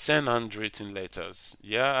send handwritten letters.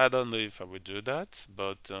 Yeah, I don't know if I would do that,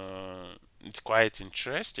 but it's quite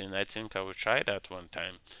interesting. I think I will try that one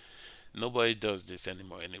time. Nobody does this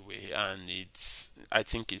anymore anyway, and I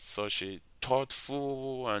think it's such a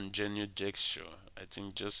thoughtful and genuine gesture. I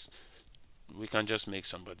think just we can just make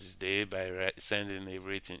somebody's day by sending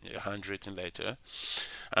a handwritten letter.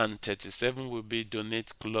 And 37 will be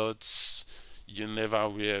donate clothes you never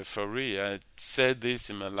wear for real. I said this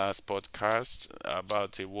in my last podcast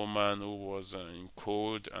about a woman who was in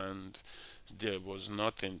cold and there was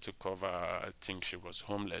nothing to cover her. I think she was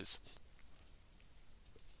homeless.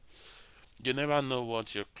 You never know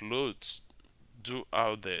what your clothes do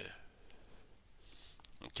out there.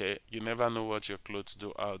 Okay, you never know what your clothes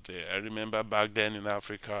do out there. I remember back then in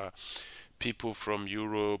Africa, people from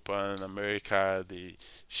Europe and America they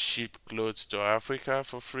ship clothes to Africa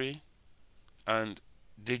for free, and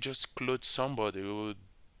they just clothe somebody who would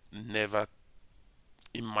never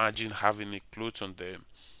imagine having a clothes on them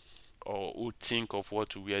or who think of what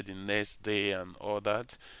to wear the next day and all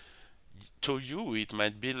that. To you, it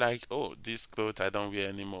might be like, oh, this clothes I don't wear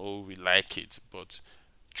anymore. Oh, we like it, but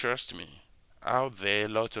trust me, out there, a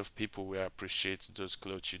lot of people will appreciate those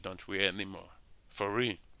clothes you don't wear anymore. For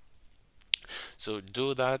real. So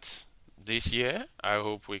do that this year. I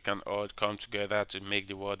hope we can all come together to make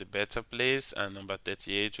the world a better place. And number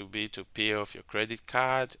 38 will be to pay off your credit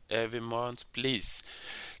card every month, please.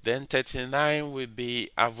 Then 39 will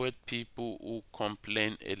be avoid people who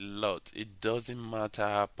complain a lot. It doesn't matter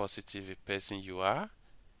how positive a person you are,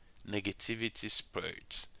 negativity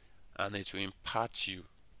spreads. and it will impact you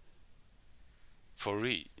for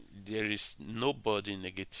real. There is nobody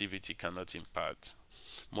negativity cannot impact.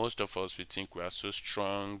 Most of us we think we are so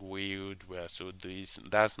strong-willed, we are so this.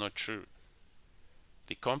 That's not true.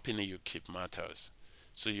 The company you keep matters.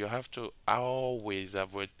 So you have to always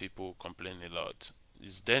avoid people who complain a lot.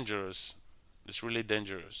 It's dangerous. It's really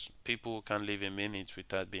dangerous. People can live a minute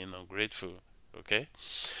without being ungrateful. Okay?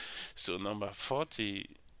 So number 40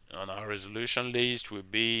 on our resolution list will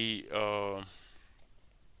be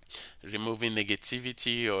removing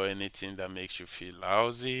negativity or anything that makes you feel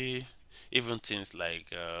lousy. Even things like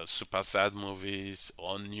super sad movies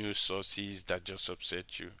or news sources that just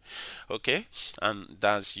upset you. Okay? And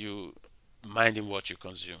that's you minding what you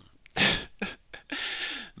consume.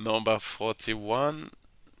 Number 41,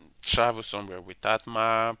 travel somewhere without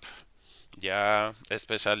map. Yeah,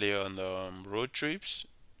 especially on road trips.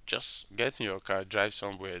 Just get in your car, drive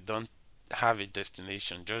somewhere. Don't have a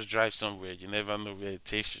destination. Just drive somewhere. You never know where it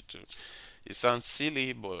takes you to. It sounds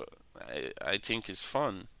silly, but I think it's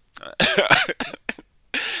fun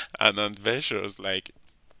and adventurous. Like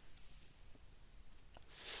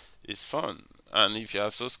it's fun. And if you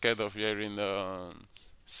are so scared of wearing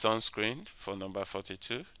sunscreen for number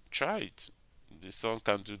 42, try it. The sun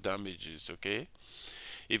can do damages, okay?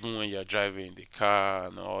 Even when you're driving the car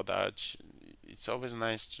and all that, it's always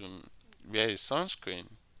nice to wear a sunscreen.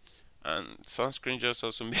 And sunscreen just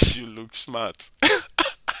also makes you look smart.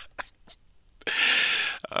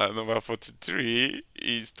 Number 43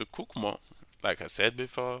 is to cook more. Like I said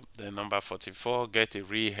before, then number 44, get a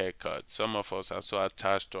real haircut. Some of us are so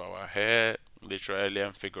attached to our hair, literally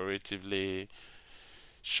and figuratively.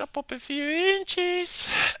 Chop up a few inches.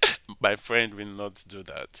 My friend will not do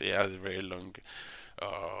that. He has a very long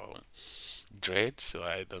uh, dread, so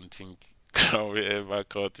I don't think I will ever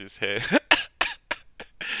cut his hair.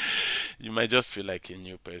 You might just feel like a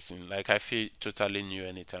new person. Like I feel totally new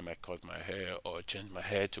anytime I cut my hair or change my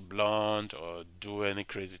hair to blonde or do any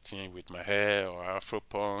crazy thing with my hair or afro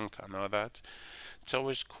punk and all that. It's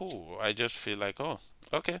always cool. I just feel like, oh,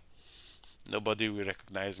 okay, nobody will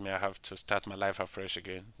recognize me. I have to start my life afresh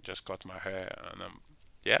again. Just cut my hair and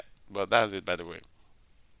yeah. But that's it, by the way.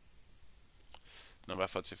 Number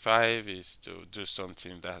 45 is to do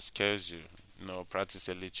something that scares you. Practice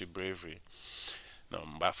a little bravery.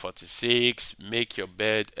 Number 46, make your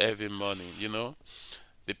bed every morning.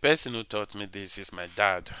 The person who taught me this is my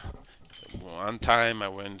dad. One time I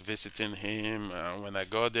went visiting him, and when I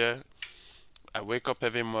got there, I wake up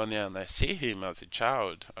every morning and I see him as a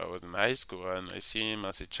child. I was in high school and I see him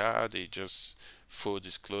as a child. He just folds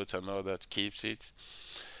his clothes and all that, keeps it.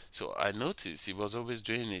 So I noticed he was always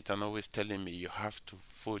doing it and always telling me, you have to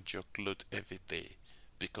fold your clothes every day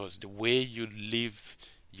because the way you leave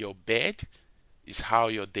your bed is how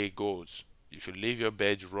your day goes. If you leave your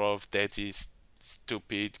bed rough, dirty,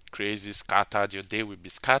 stupid, crazy, scattered, your day will be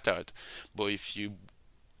scattered. But if you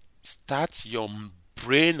start your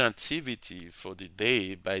brain activity for the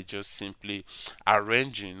day by just simply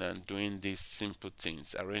arranging and doing these simple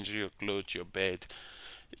things, arranging your clothes, your bed,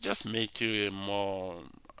 it just make you a more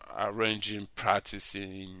arranging,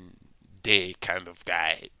 practicing day kind of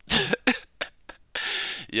guy.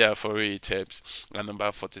 Yeah, for real it helps. And number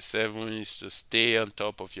 47 is to stay on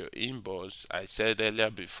top of your inbox. I said earlier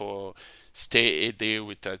before, stay a day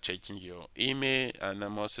without checking your email. And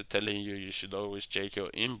I'm also telling you, you should always check your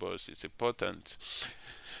inbox. It's important.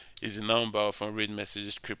 Is the number of unread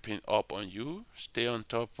messages creeping up on you? Stay on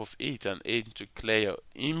top of it and aim to clear your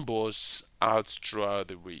inbox out throughout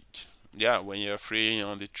the week. Yeah, when you're free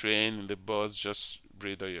on the train, in the bus, just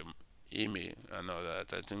read all your email and all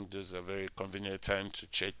that. I think those are very convenient time to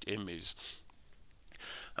check emails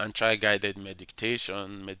and try guided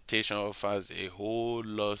meditation. Meditation offers a whole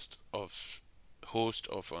lot of host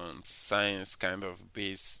of science kind of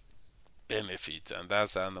based benefits, and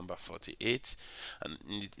that's our number 48. And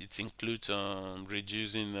it includes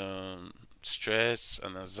reducing stress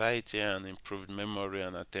and anxiety and improved memory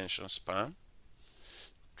and attention span.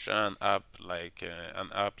 Try an app like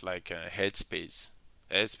Headspace.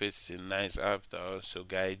 Headspace is a nice app that also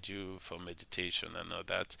guides you for meditation and all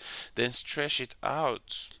that. Then stretch it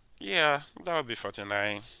out. Yeah, that would be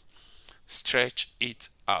 49. Stretch it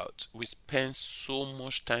out. We spend so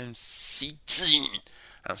much time sitting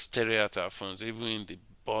and staring at our phones, even in the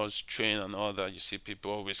bus, train, and all that. You see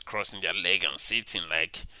people always crossing their leg and sitting.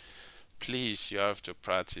 Like, please, you have to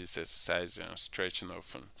practice exercising and stretching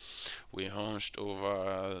often. We hunched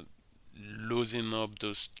over, loosen up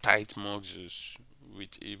those tight muscles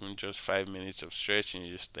with even just 5 minutes of stretching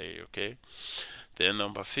each day. Okay. Then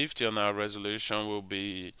number 50 on our resolution will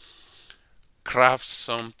be craft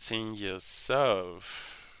something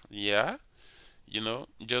yourself. Yeah,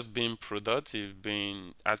 just being productive,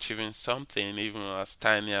 being achieving something, even as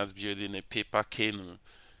tiny as building a paper canoe.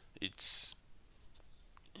 It's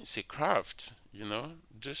it's a craft,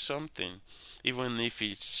 do something, even if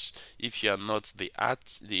you are not the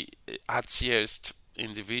artiest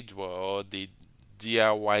individual or the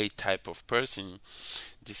DIY type of person.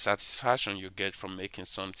 The satisfaction you get from making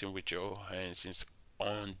something with your hands is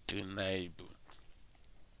undeniable.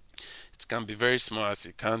 It can be very small as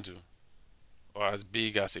a candle or as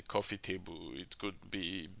big as a coffee table. It could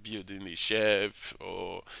be building a shelf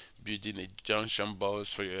or building a junction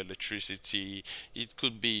box for your electricity. It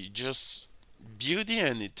could be just building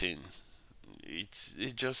anything.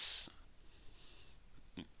 It just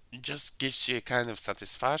gives you a kind of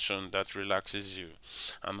satisfaction that relaxes you.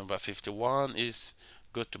 And number 51 is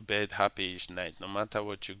go to bed happy each night. No matter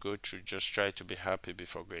what you go through, just try to be happy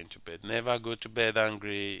before going to bed. Never go to bed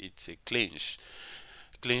angry. It's a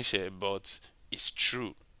cliche, but it's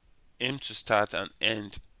true. Aim to start and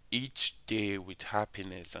end each day with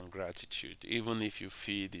happiness and gratitude. Even if you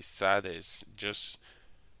feel the saddest, just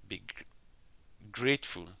be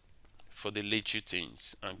grateful for the little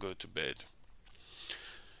things and go to bed.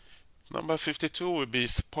 Number 52 will be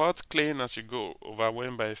spot clean as you go.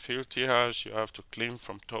 Overwhelmed by a filthy house, you have to clean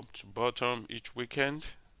from top to bottom each weekend.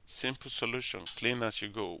 Simple solution, clean as you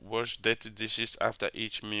go. Wash dirty dishes after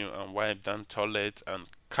each meal and wipe down toilets and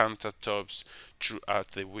countertops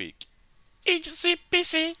throughout the week. Easy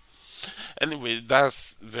peasy. Anyway,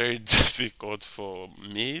 that's very difficult for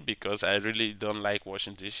me because I really don't like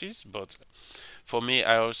washing dishes. But for me,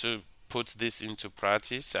 I also put this into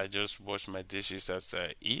practice. I just wash my dishes as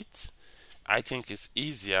I eat. I think it's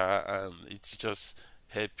easier and it's just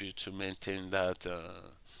help you to maintain that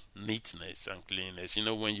neatness and cleanness.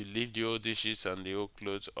 When you leave the old dishes and the old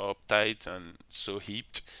clothes up tight and so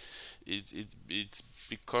heaped, it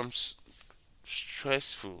becomes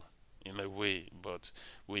stressful in a way. But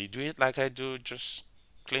when you do it like I do, just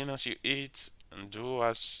clean as you eat and do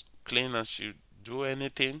as clean as you do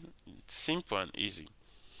anything. It's simple and easy.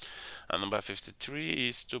 And number 53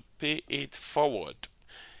 is to pay it forward.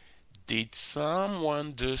 Did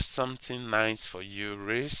someone do something nice for you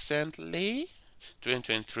recently?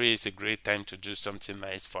 2023 is a great time to do something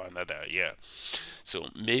nice for another. Yeah. So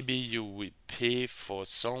maybe you will pay for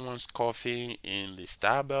someone's coffee in the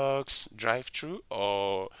Starbucks drive-through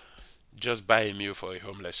or just buy a meal for a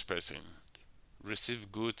homeless person.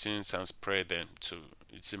 Receive good things and spread them too.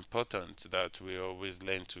 It's important that we always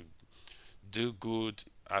learn to do good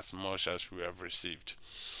as much as we have received.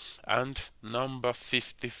 And number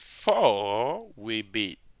 54 will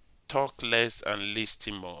be talk less and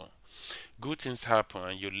listen more. Good things happen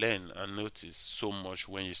and you learn and notice so much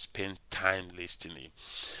when you spend time listening.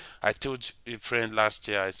 I told a friend last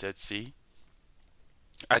year, I said, see,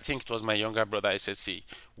 I think it was my younger brother, I said, see,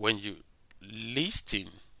 when you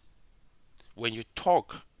listen, when you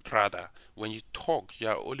talk, rather, when you talk, you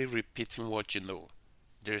are only repeating what you know.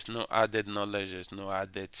 There's no added knowledge, there's no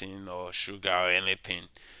added thing or sugar or anything.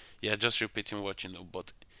 You're just repeating what you know.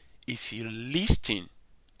 But if you listen,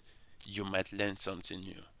 you might learn something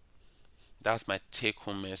new. That's my take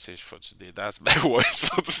home message for today. That's my voice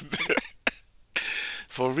for today.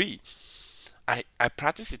 For real. I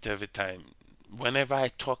practice it every time. Whenever I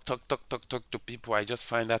talk to people, I just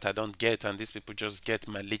find that I don't get, and these people just get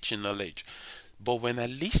my little knowledge. But when I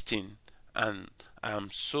listen, and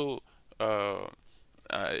I'm so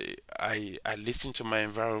I listen to my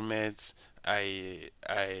environment. I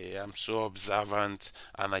am so observant,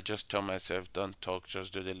 and I just tell myself, don't talk,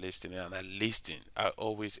 just do the listening, and I listen. I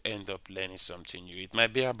always end up learning something new. It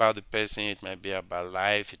might be about the person, it might be about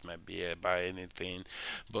life, it might be about anything.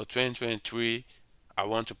 But 2023, I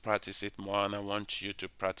want to practice it more, and I want you to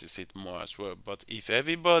practice it more as well. But if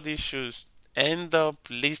everybody should end up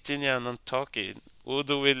listening and not talking, who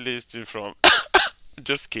do we listen from?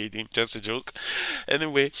 Just kidding, just a joke.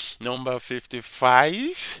 Anyway, number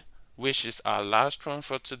 55, which is our last one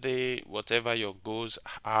for today. Whatever your goals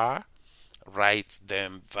are, write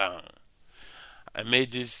them down. I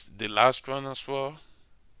made this the last one as well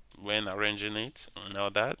when arranging it and all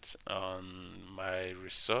that on my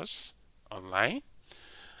resource online.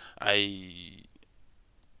 I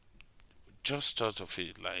just thought of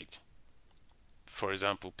it like, for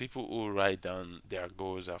example, people who write down their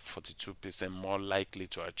goals are 42% more likely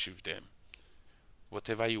to achieve them.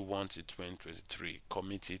 Whatever you want in 2023,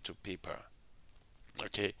 commit it to paper.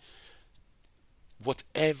 Okay?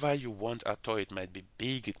 Whatever you want at all, it might be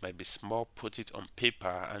big, it might be small, put it on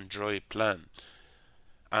paper and draw a plan.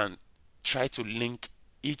 And try to link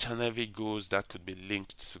each and every goals that could be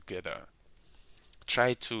linked together.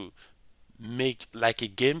 Try to make like a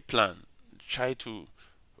game plan. Try to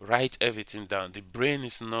write everything down. The brain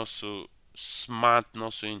is not so smart,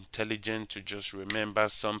 not so intelligent to just remember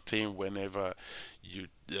something whenever you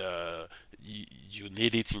you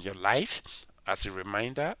need it in your life as a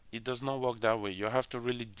reminder. It does not work that way. You have to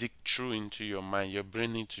really dig through into your mind. Your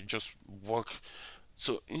brain needs to just work.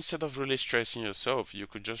 So instead of really stressing yourself, you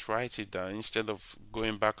could just write it down instead of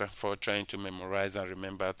going back and forth trying to memorize and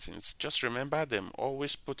remember things. Just remember them.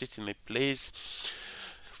 Always put it in a place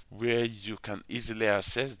where you can easily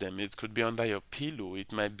access them. It could be under your pillow,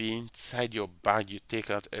 it might be inside your bag you take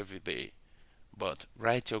out every day. But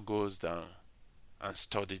write your goals down and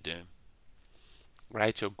study them.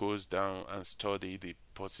 Write your goals down and study the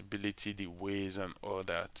possibility, the ways, and all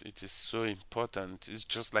that. It is so important. It's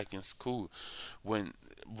just like in school. When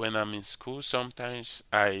when I'm in school, sometimes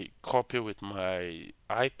I copy with my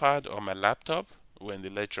iPad or my laptop when the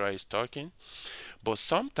lecturer is talking. But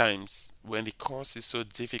sometimes when the course is so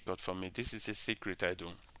difficult for me, this is a secret I do.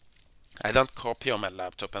 I don't copy on my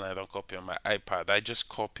laptop and I don't copy on my iPad. I just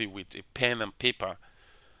copy with a pen and paper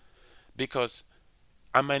because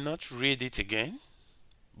I might not read it again,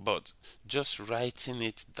 but just writing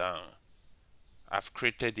it down, I've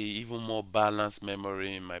created a even more balanced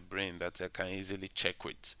memory in my brain that I can easily check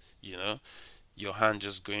with. You know, your hand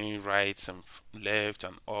just going right and left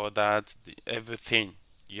and all that, everything.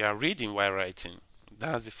 You are reading while writing.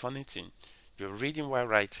 That's the funny thing. You're reading while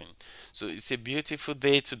writing. So it's a beautiful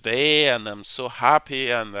day today, and I'm so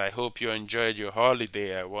happy. And I hope you enjoyed your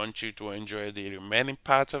holiday. I want you to enjoy the remaining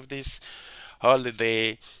part of this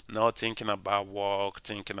holiday, not thinking about work,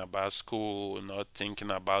 thinking about school, not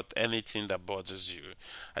thinking about anything that bothers you.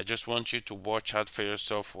 I just want you to watch out for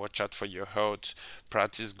yourself, watch out for your health,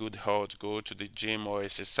 practice good health, go to the gym or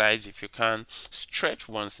exercise if you can, stretch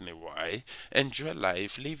once in a while, enjoy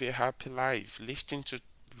life, live a happy life, listen to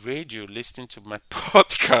radio, listening to my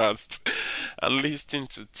podcast, and listening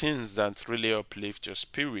to things that really uplift your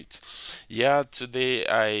spirit. Yeah, today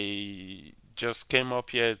I just came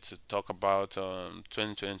up here to talk about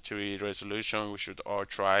 2023 resolution we should all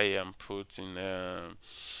try and put in a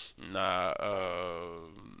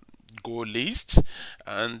goal list,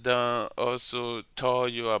 and also tell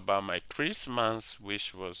you about my Christmas,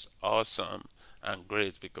 which was awesome and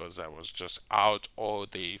great because I was just out all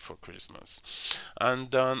day for Christmas. And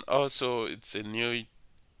then also, it's a new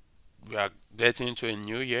we are getting into a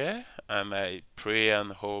new year, and I pray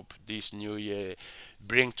and hope this new year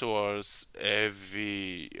bring to us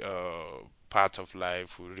every part of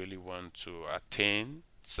life we really want to attain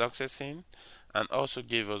success in, and also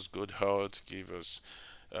give us good health, give us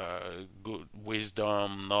good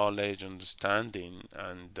wisdom, knowledge, understanding,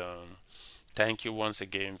 and thank you once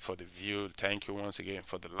again for the view. Thank you once again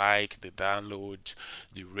for the like, the download,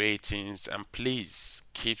 the ratings. And please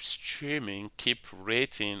keep streaming, keep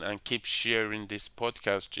rating, and keep sharing this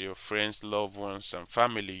podcast to your friends, loved ones, and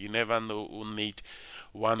family. You never know who need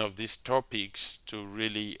one of these topics to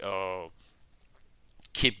really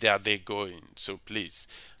keep their day going. So please,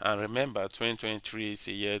 and remember, 2023 is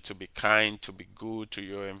a year to be kind, to be good to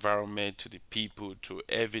your environment, to the people, to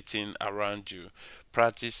everything around you.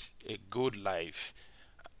 Practice a good life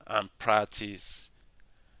and practice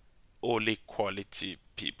only quality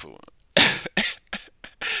people.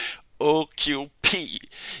 OQP.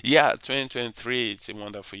 Yeah, 2023, it's a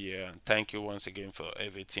wonderful year. And thank you once again for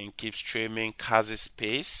everything. Keep streaming Kazi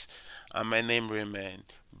Space. And my name remains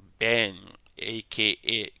Ben,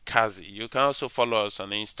 aka Kazi. You can also follow us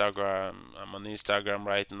on Instagram. I'm on Instagram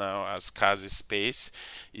right now as Kazi Space.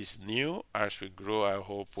 It's new. As we grow, I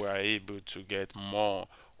hope we are able to get more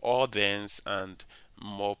audience and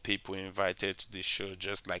more people invited to the show,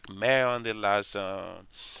 just like May on the last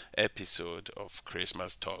episode of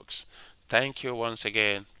Christmas Talks. Thank you once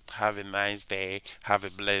again. Have a nice day, have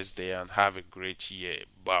a blessed day, and have a great year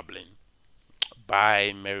bubbling.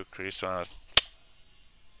 Bye. Merry Christmas.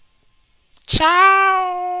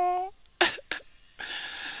 Ciao.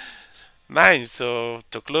 Nice. So,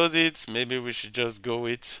 to close it, maybe we should just go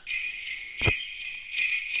with.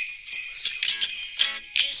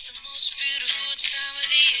 It's the most beautiful time of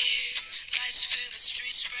the year. Lights fill the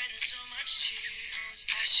streets, spreading so much cheer.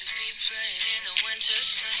 I should be playing in the winter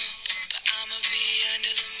snow, but I'ma be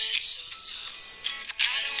under the mistletoe.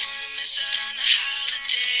 I don't wanna miss out on the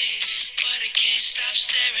holiday, but I can't stop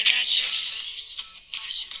staring at your face. I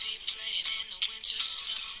should be playing in the winter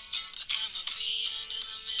snow, but I'ma be under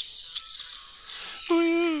the mistletoe.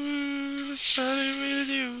 Ooh, shawty with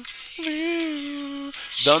you. Ooh.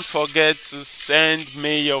 Don't forget to send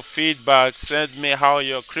me your feedback. Send me how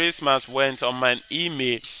your Christmas went on my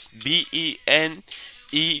email, benedict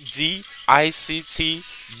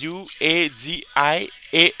UADIALE1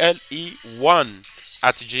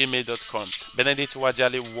 at gmail.com. Benedict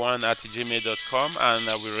Wajali1 at gmail.com, and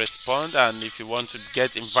I will respond. And if you want to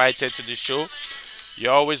get invited to the show,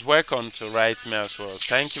 you're always welcome to write me as well.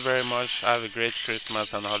 Thank you very much. Have a great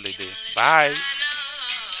Christmas and holiday. Bye.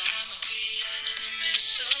 I'ma be under the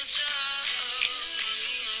mistletoe.